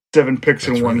 7 picks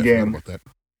in one game. About that.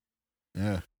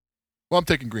 Yeah. Well, I'm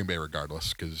taking Green Bay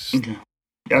regardless because. Yeah,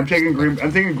 I'm taking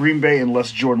Green Bay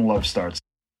unless Jordan Love starts.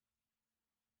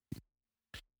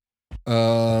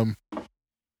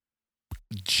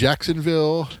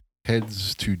 Jacksonville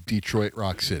heads to Detroit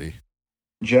Rock City.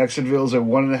 Jacksonville's a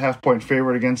 1.5 point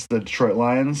favorite against the Detroit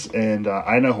Lions, and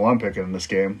I know who I'm picking in this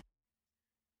game.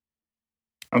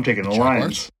 I'm taking the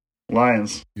Lions.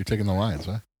 Lions. You're taking the Lions,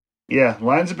 huh? Yeah,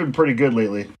 Lions have been pretty good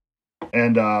lately,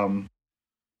 and I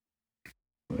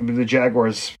mean the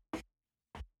Jaguars.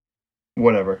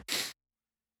 Whatever.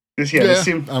 This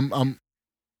seems. I'm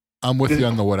with you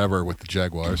on the whatever with the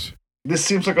Jaguars. This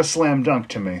seems like a slam dunk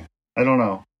to me. I don't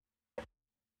know.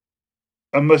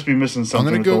 I must be missing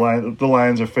something. The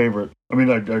Lions are favorite. I mean,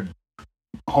 are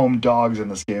home dogs in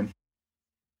this game.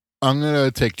 I'm gonna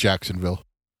take Jacksonville.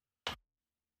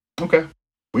 Okay,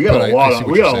 we got a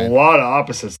lot of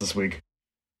opposites this week.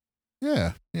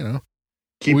 Yeah,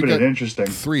 keeping it interesting.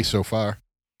 3 so far.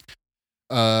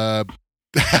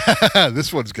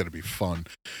 This one's gonna be fun.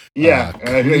 Yeah,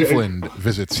 Cleveland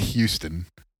visits Houston.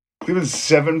 Cleveland's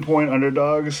 7-point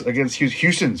underdogs against Houston.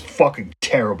 Houston's fucking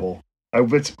terrible. I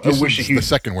wish the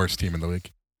second worst team in the league.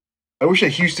 I wish that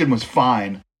Houston was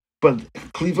fine, but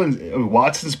Cleveland.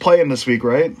 Watson's playing this week,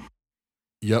 right?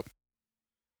 Yep.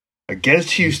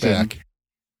 Against Houston,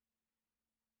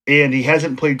 and he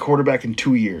hasn't played quarterback in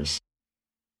 2 years.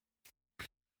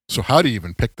 So how do you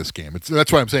even pick this game?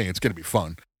 That's why I'm saying it's going to be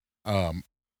fun.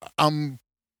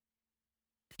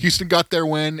 Houston got their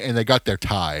win and they got their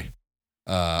tie.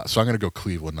 So I'm going to go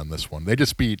Cleveland on this one. They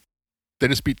just beat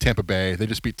Tampa Bay. They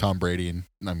just beat Tom Brady, and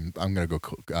I'm going to go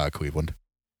Cleveland.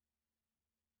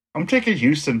 I'm taking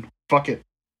Houston. Fuck it.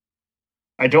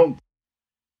 I don't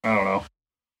know.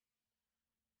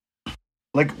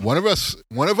 Like one of us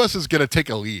is going to take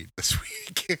a lead this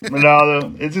week.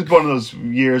 No, it's just one of those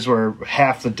years where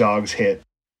half the dogs hit.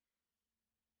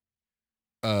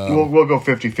 We'll go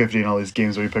 50-50 in all these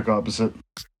games where we pick opposite.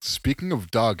 Speaking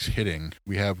of dogs hitting,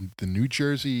 we have the New York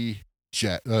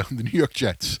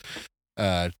Jets.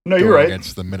 No, you're right.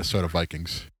 Against the Minnesota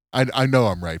Vikings. I know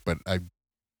I'm right, but I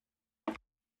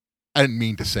didn't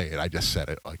mean to say it. I just said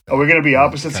it like that. Are we going to be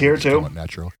opposites here too?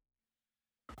 Natural.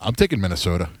 I'm taking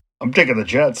Minnesota. I'm taking the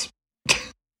Jets.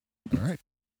 All right.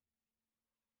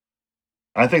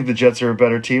 I think the Jets are a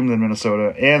better team than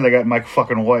Minnesota, and they got Mike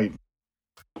fucking White.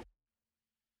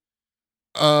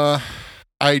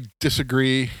 I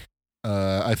disagree.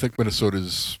 I think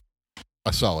Minnesota's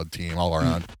a solid team all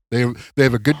around. They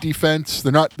have a good defense.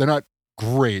 They're not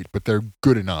great, but they're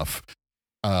good enough.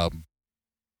 But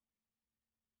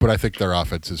I think their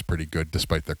offense is pretty good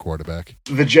despite their quarterback.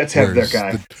 The Jets have their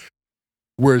guy.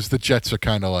 Whereas the Jets are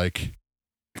kind of like,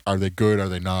 are they good? Are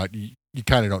they not? You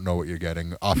kind of don't know what you're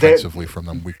getting offensively from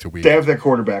them week to week. They have their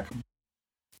quarterback.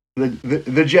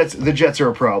 The Jets are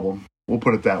a problem. We'll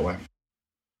put it that way.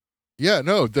 Yeah,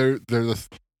 no, they're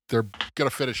gonna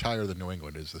finish higher than New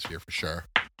England is this year for sure.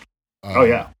 Oh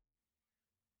yeah.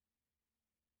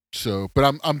 So,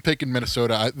 but I'm picking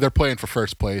Minnesota. They're playing for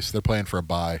first place. They're playing for a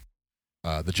bye.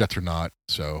 The Jets are not.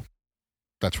 So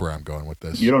that's where I'm going with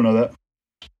this. You don't know that.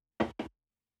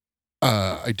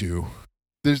 I do.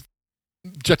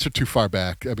 Jets are too far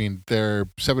back. I mean, they're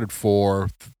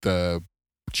 7-4. The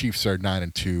Chiefs are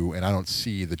 9-2, and I don't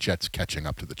see the Jets catching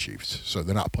up to the Chiefs. So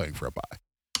they're not playing for a bye.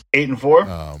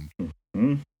 8-4.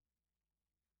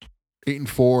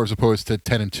 8-4 as opposed to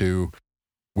 10-2,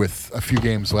 with a few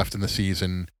games left in the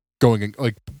season. Going in,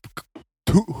 like,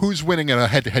 who's winning in a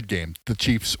head-to-head game? The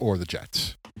Chiefs or the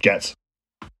Jets? Jets.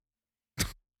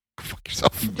 Fuck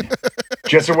yourself.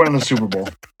 Jets are winning the Super Bowl.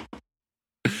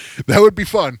 That would be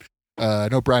fun. I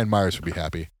know Brian Myers would be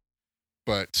happy.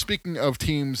 But speaking of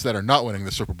teams that are not winning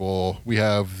the Super Bowl, we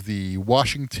have the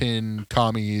Washington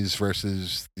Commies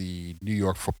versus the New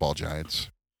York Football Giants.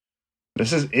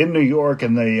 This is in New York,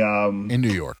 and in New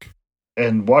York,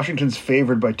 and Washington's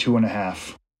favored by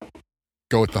 2.5.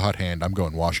 Go with the hot hand. I'm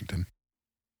going Washington.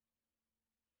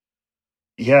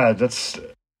 Yeah,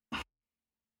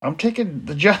 I'm taking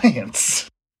the Giants.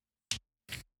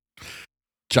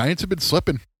 Giants have been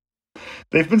slipping.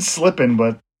 They've been slipping,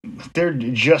 but they're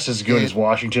just as good as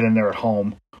Washington, and they're at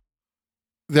home.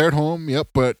 They're at home, yep.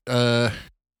 But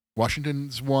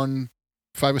Washington's won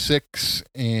 5 of 6,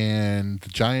 and the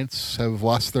Giants have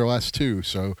lost their last 2.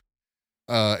 So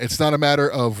it's not a matter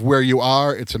of where you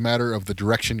are; it's a matter of the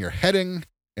direction you're heading.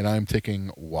 And I'm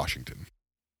taking Washington.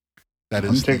 That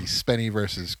is the Spenny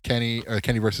versus Kenny, or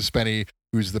Kenny versus Spenny.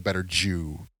 Who's the better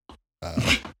Jew?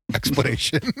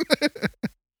 Explanation.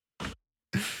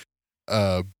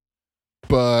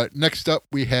 But next up,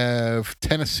 we have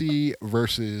Tennessee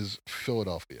versus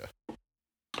Philadelphia.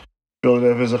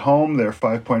 Philadelphia's at home. They're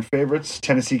 5-point favorites.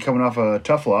 Tennessee coming off a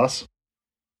tough loss.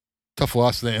 Tough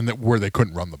loss, and where they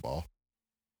couldn't run the ball.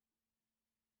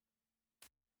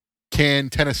 Can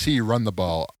Tennessee run the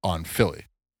ball on Philly?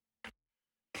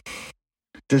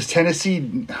 Does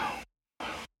Tennessee...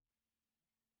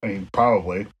 I mean,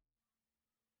 probably.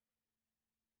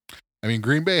 I mean,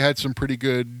 Green Bay had some pretty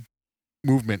good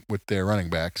movement with their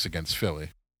running backs against Philly.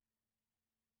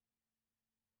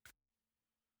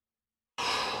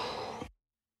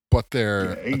 But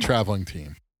they're a traveling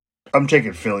team. I'm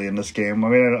taking Philly in this game. I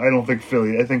mean, I don't think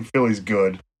Philly... I think Philly's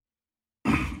good.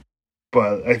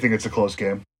 But I think it's a close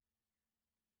game.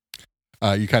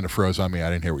 You kind of froze on me.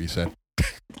 I didn't hear what you said.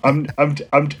 I'm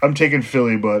taking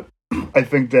Philly, but I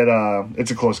think that it's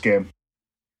a close game.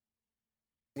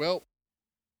 Well,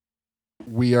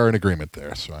 we are in agreement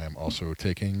there, so I am also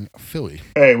taking Philly.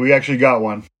 Hey, we actually got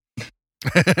one.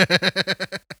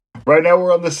 Right now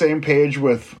we're on the same page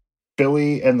with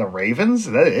Philly and the Ravens.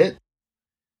 Is that it?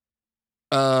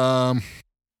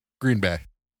 Green Bay.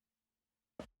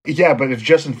 Yeah, but if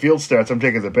Justin Fields starts, I'm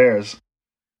taking the Bears.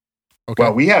 Okay.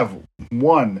 Well, we have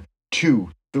 1,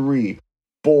 2, 3,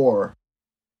 4,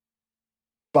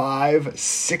 5,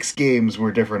 6 games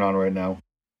we're different on right now.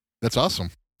 That's awesome.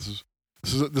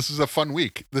 This is a fun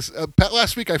week.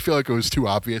 Last week I feel like it was too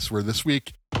obvious. Where this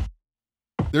week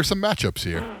there's some matchups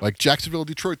here, like Jacksonville,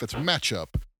 Detroit. That's a matchup.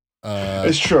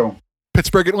 It's true.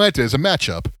 Pittsburgh, Atlanta is a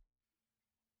matchup.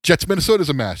 Jets, Minnesota is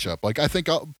a matchup. Like I think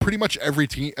pretty much every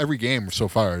game so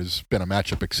far has been a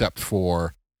matchup except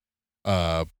for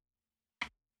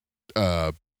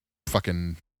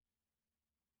fucking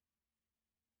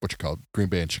what you call Green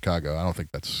Bay and Chicago. I don't think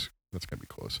that's gonna be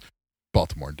close.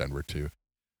 Baltimore and Denver too.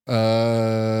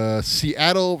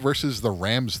 Seattle versus the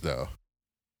Rams though.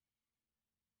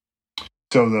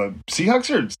 So the Seahawks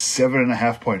are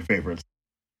 7.5-point favorites.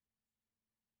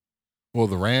 Well,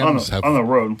 the Rams have on the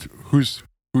road. Who's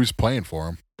playing for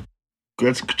them?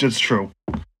 That's true.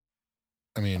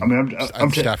 I mean,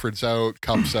 Stafford's out,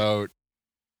 Kupp's out.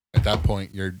 At that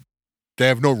point, they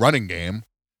have no running game.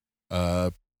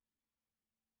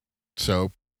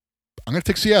 So I'm going to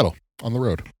take Seattle on the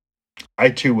road. I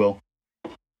too will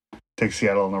take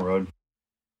Seattle on the road.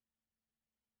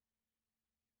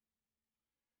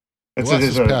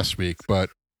 This past week, but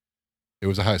It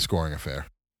was a high scoring affair.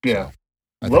 Yeah.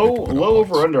 So I think we Low can put up low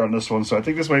points. over under on this one, so I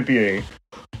think this might be a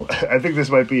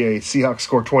Seahawks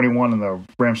score 21 and the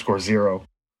Rams score 0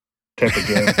 type of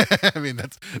game. I mean,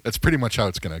 that's pretty much how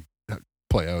it's going to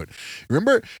play out.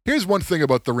 Remember, here's one thing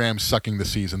about the Rams sucking the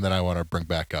season that I want to bring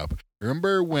back up.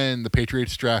 Remember when the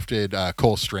Patriots drafted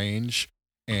Cole Strange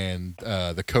and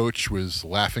the coach was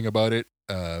laughing about it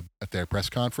at their press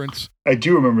conference? I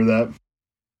do remember that.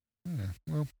 Yeah,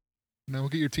 well, now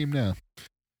look at your team now.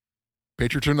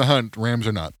 Patriots are in the hunt. Rams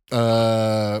are not.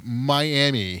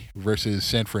 Miami versus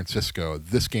San Francisco.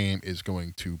 This game is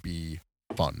going to be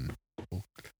fun.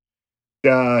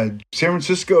 San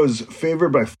Francisco is favored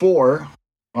by 4.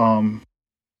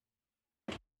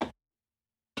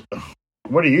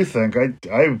 What do you think?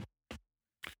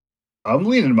 I'm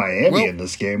leaning Miami in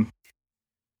this game.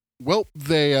 Well,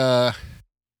 they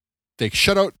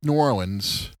shut out New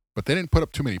Orleans, but they didn't put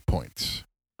up too many points.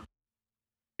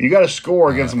 You got to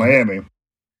score against Miami.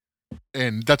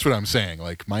 And that's what I'm saying.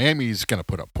 Like, Miami's going to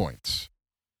put up points.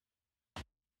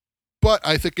 But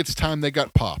I think it's time they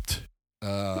got popped.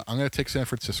 I'm going to take San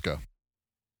Francisco.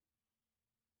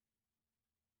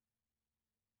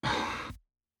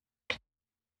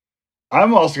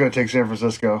 I'm also going to take San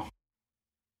Francisco.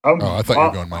 I thought you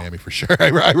were going Miami for sure. I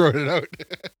wrote it out.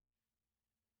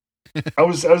 I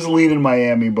was leaning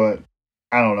Miami, but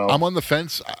I don't know. I'm on the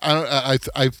fence. I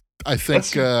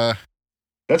think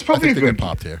that's probably a good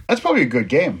popped here. That's probably a good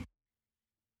game.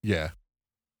 Yeah.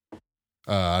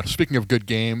 Speaking of good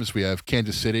games, we have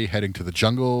Kansas City heading to the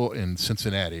jungle in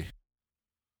Cincinnati.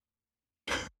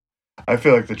 I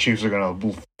feel like the Chiefs are going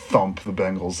to thump the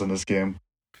Bengals in this game.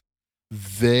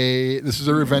 This is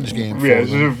a revenge game. Yeah,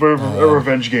 this is a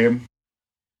revenge game.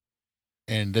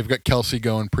 And they've got Kelsey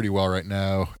going pretty well right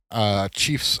now.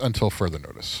 Chiefs until further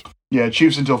notice. Yeah,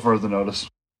 Chiefs until further notice.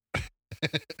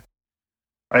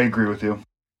 I agree with you.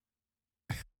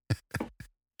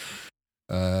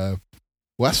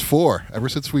 Last 4. Ever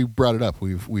since we brought it up,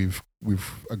 we've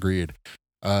agreed.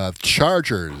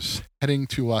 Chargers heading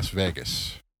to Las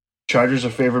Vegas. Chargers are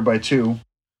favored by 2.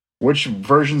 Which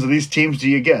versions of these teams do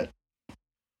you get?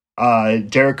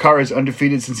 Derek Carr is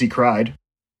undefeated since he cried.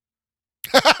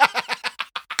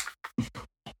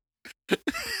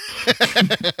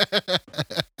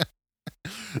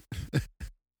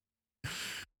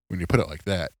 When you put it like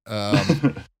that. I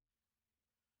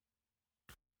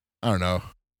don't know.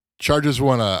 Chargers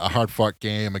won a hard-fought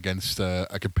game against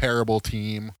a comparable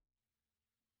team.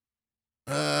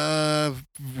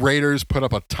 Raiders put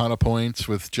up a ton of points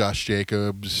with Josh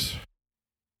Jacobs.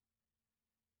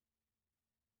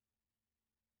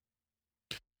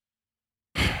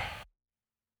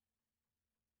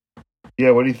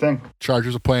 Yeah, what do you think?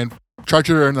 Chargers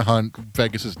are in the hunt.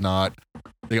 Vegas is not.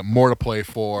 They got more to play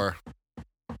for.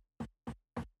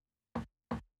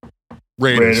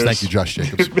 Raiders. Thank you, Josh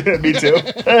Jacobs. Me too.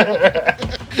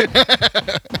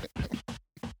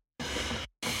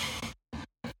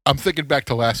 I'm thinking back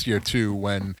to last year, too,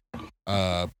 when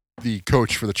the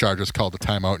coach for the Chargers called a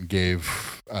timeout and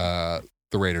gave the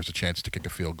Raiders a chance to kick a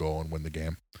field goal and win the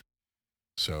game.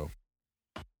 So,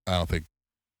 I don't think,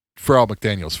 for Al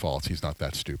McDaniel's faults, he's not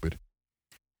that stupid.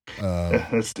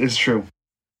 It's true.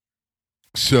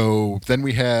 So, then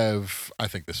we have, I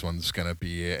think this one's going to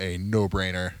be a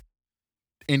no-brainer.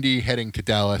 Indy heading to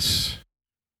Dallas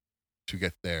to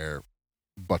get their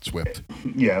butts whipped.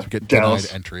 Yeah, to get Dallas.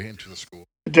 denied entry into the school.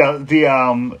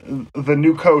 The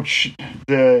new coach,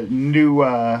 the new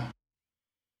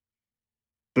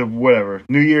the whatever,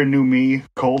 new year, new me,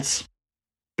 Colts,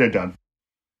 they're done.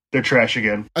 They're trash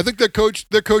again. I think their coach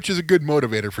is a good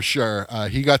motivator for sure.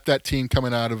 He got that team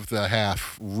coming out of the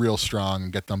half real strong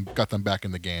and got them back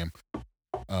in the game.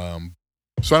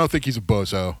 So I don't think he's a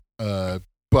bozo.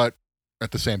 But at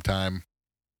the same time,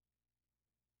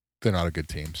 they're not a good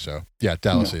team. So yeah,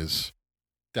 Dallas is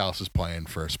playing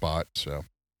for a spot. So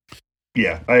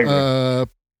yeah, I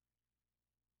agree.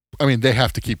 I mean, they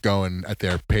have to keep going at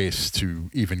their pace to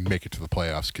even make it to the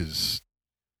playoffs because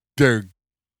they're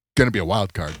going to be a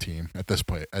wild card team at this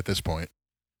point.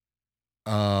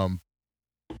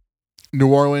 New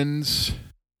Orleans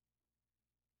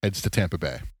heads to Tampa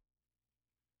Bay.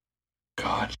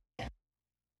 God.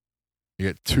 You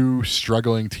get 2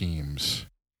 struggling teams.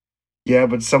 Yeah,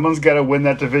 but someone's got to win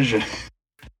that division.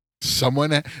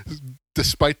 Someone,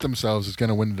 despite themselves, is going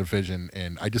to win the division,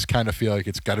 and I just kind of feel like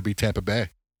it's got to be Tampa Bay.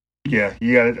 Yeah,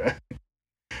 you got it.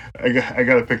 I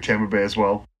got to pick Tampa Bay as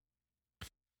well.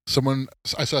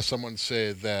 I saw someone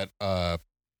say that.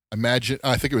 Imagine,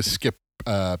 I think it was Skip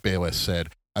Bayless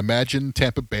said, "Imagine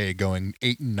Tampa Bay going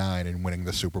 8-9 and winning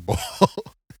the Super Bowl."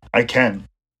 I can.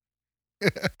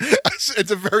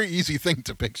 It's a very easy thing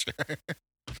to picture.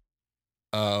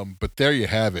 But there you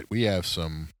have it. We have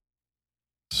some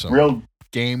Real.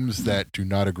 games that do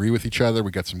not agree with each other.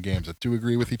 We got some games that do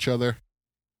agree with each other.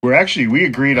 We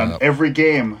agreed on every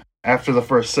game after the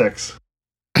first 6.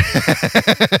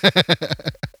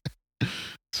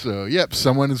 So, yep,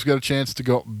 someone has got a chance to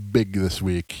go big this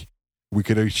week. We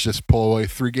could each just pull away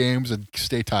 3 games and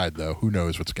stay tied, though. Who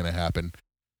knows what's going to happen?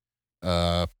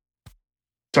 So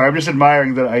I'm just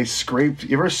admiring that I scraped.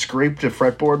 You ever scraped a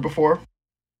fretboard before?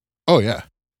 Oh yeah.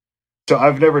 So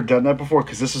I've never done that before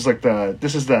because this is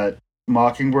that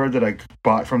Mockingbird that I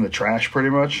bought from the trash, pretty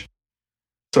much.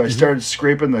 So I started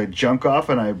scraping the junk off,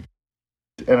 and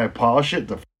I polished it.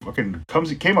 The fucking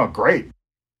came out great.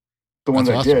 The ones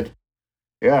I did.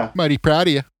 Yeah. Mighty proud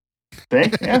of you.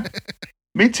 Yeah.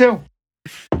 Me too.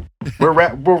 We're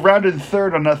rounded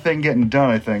third on that thing getting done,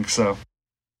 I think. So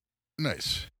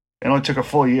nice. It only took a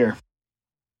full year,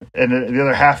 and the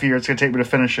other half year it's gonna take me to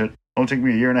finish it. It'll take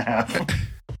me a year and a half.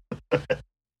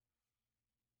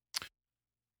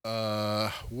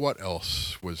 What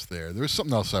else was there? There was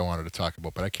something else I wanted to talk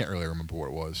about, but I can't really remember what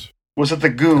it was. Was it the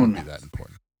Goon? Couldn't be that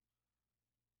important.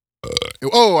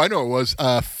 Oh, I know it was.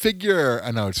 Figure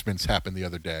announcements happened the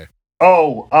other day.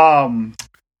 Oh,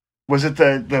 was it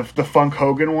the Funk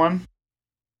Hogan one?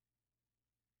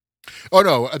 Oh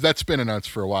no, that's been announced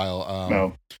for a while.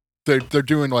 No. They're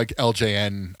doing like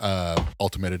LJN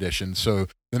Ultimate Edition. So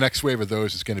the next wave of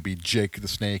those is going to be Jake the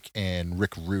Snake and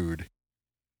Rick Rude.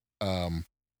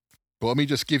 But let me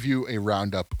just give you a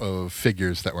roundup of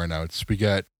figures that were announced. We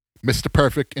got Mr.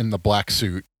 Perfect in the black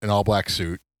suit, an all black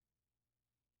suit.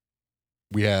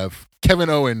 We have Kevin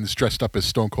Owens dressed up as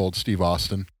Stone Cold Steve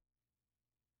Austin.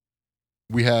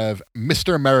 We have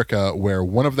Mr. America, where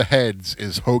one of the heads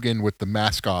is Hogan with the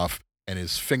mask off and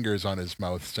his fingers on his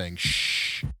mouth saying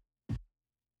shh.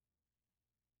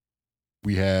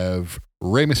 We have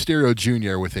Rey Mysterio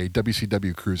Jr. with a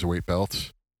WCW Cruiserweight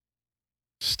belt.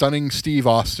 Stunning Steve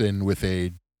Austin with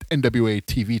a NWA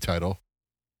TV title.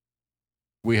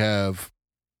 We have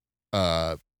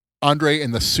Andre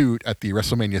in the suit at the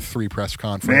WrestleMania 3 press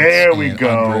conference. There we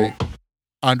go.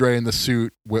 Andre in the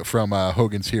suit from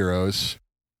Hogan's Heroes.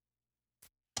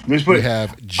 We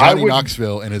have Johnny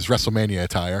Knoxville in his WrestleMania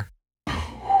attire.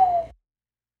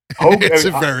 Hogan,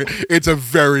 it's a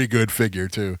very good figure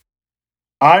too.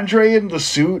 Andre in the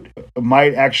suit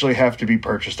might actually have to be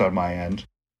purchased on my end.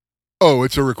 Oh,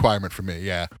 it's a requirement for me.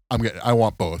 Yeah, I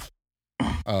want both.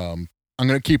 I'm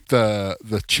gonna keep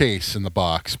the chase in the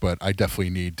box, but I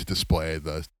definitely need to display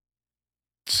the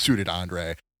suited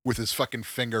Andre with his fucking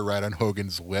finger right on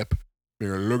Hogan's lip.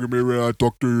 Look at me when I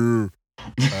talk to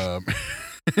you.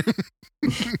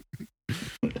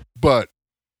 But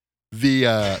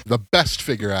the best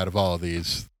figure out of all of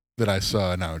these that I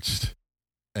saw announced,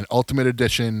 an Ultimate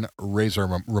Edition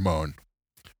Razor Ramon,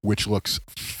 which looks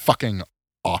fucking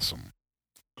awesome.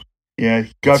 Yeah,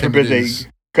 God forbid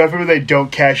they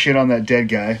don't cash in on that dead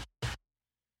guy.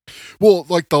 Well,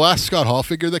 like the last Scott Hall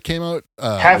figure that came out,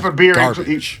 half a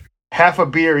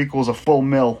beer equals a full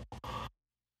mill.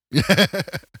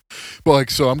 But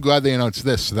so I'm glad they announced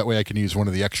this, so that way I can use one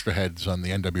of the extra heads on the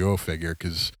NWO figure,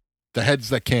 because the heads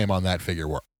that came on that figure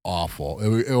were awful.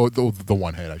 The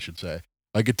one head, I should say.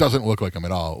 Like, it doesn't look like him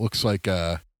at all. It looks like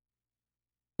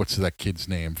what's that kid's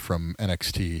name from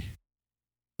NXT?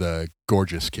 The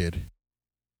gorgeous kid.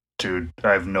 Dude,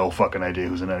 I have no fucking idea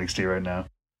who's in NXT right now.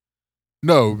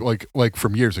 No, like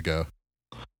from years ago.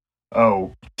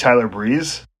 Oh, Tyler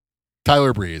Breeze?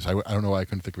 Tyler Breeze. I don't know why I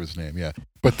couldn't think of his name. Yeah,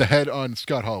 but the head on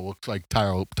Scott Hall looks like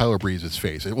Tyler Breeze's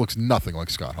face. It looks nothing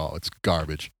like Scott Hall. It's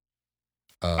garbage.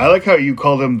 I like how you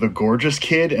called him the gorgeous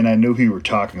kid, and I knew who you were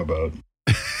talking about.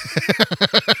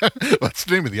 That's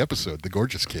the name of the episode, The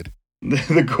Gorgeous Kid.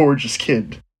 The Gorgeous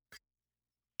Kid.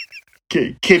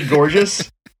 Kid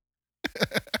Gorgeous?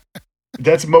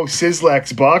 That's Mo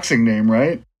Sislak's boxing name,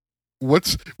 right?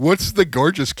 What's the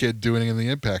Gorgeous Kid doing in the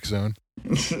Impact Zone?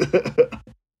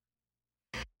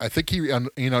 I think he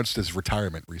announced his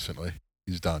retirement recently.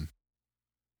 He's done.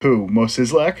 Who? Mo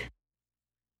Sislak?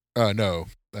 No.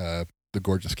 The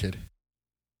Gorgeous Kid.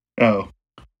 Oh.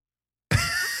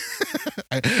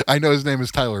 I know his name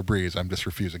is Tyler Breeze. I'm just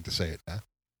refusing to say it now.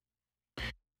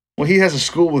 Well, he has a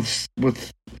school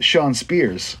with Sean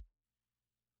Spears.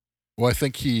 Well, I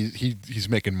think he's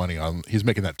making money he's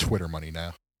making that Twitter money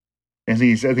now. And I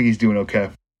think he's doing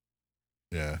okay.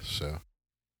 Yeah, so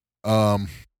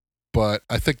but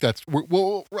I think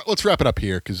well, let's wrap it up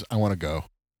here cuz I want to go.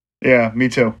 Yeah, me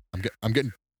too. I'm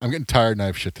getting tired and I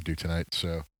have shit to do tonight,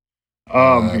 so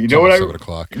you know what 7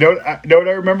 o'clock. You know what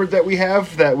I remembered that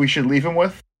we should leave him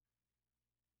with?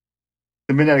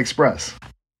 The Midnight Express.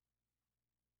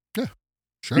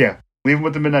 Sure. Yeah, leave him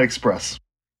with the Midnight Express.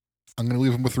 I'm going to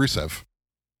leave him with Rusev.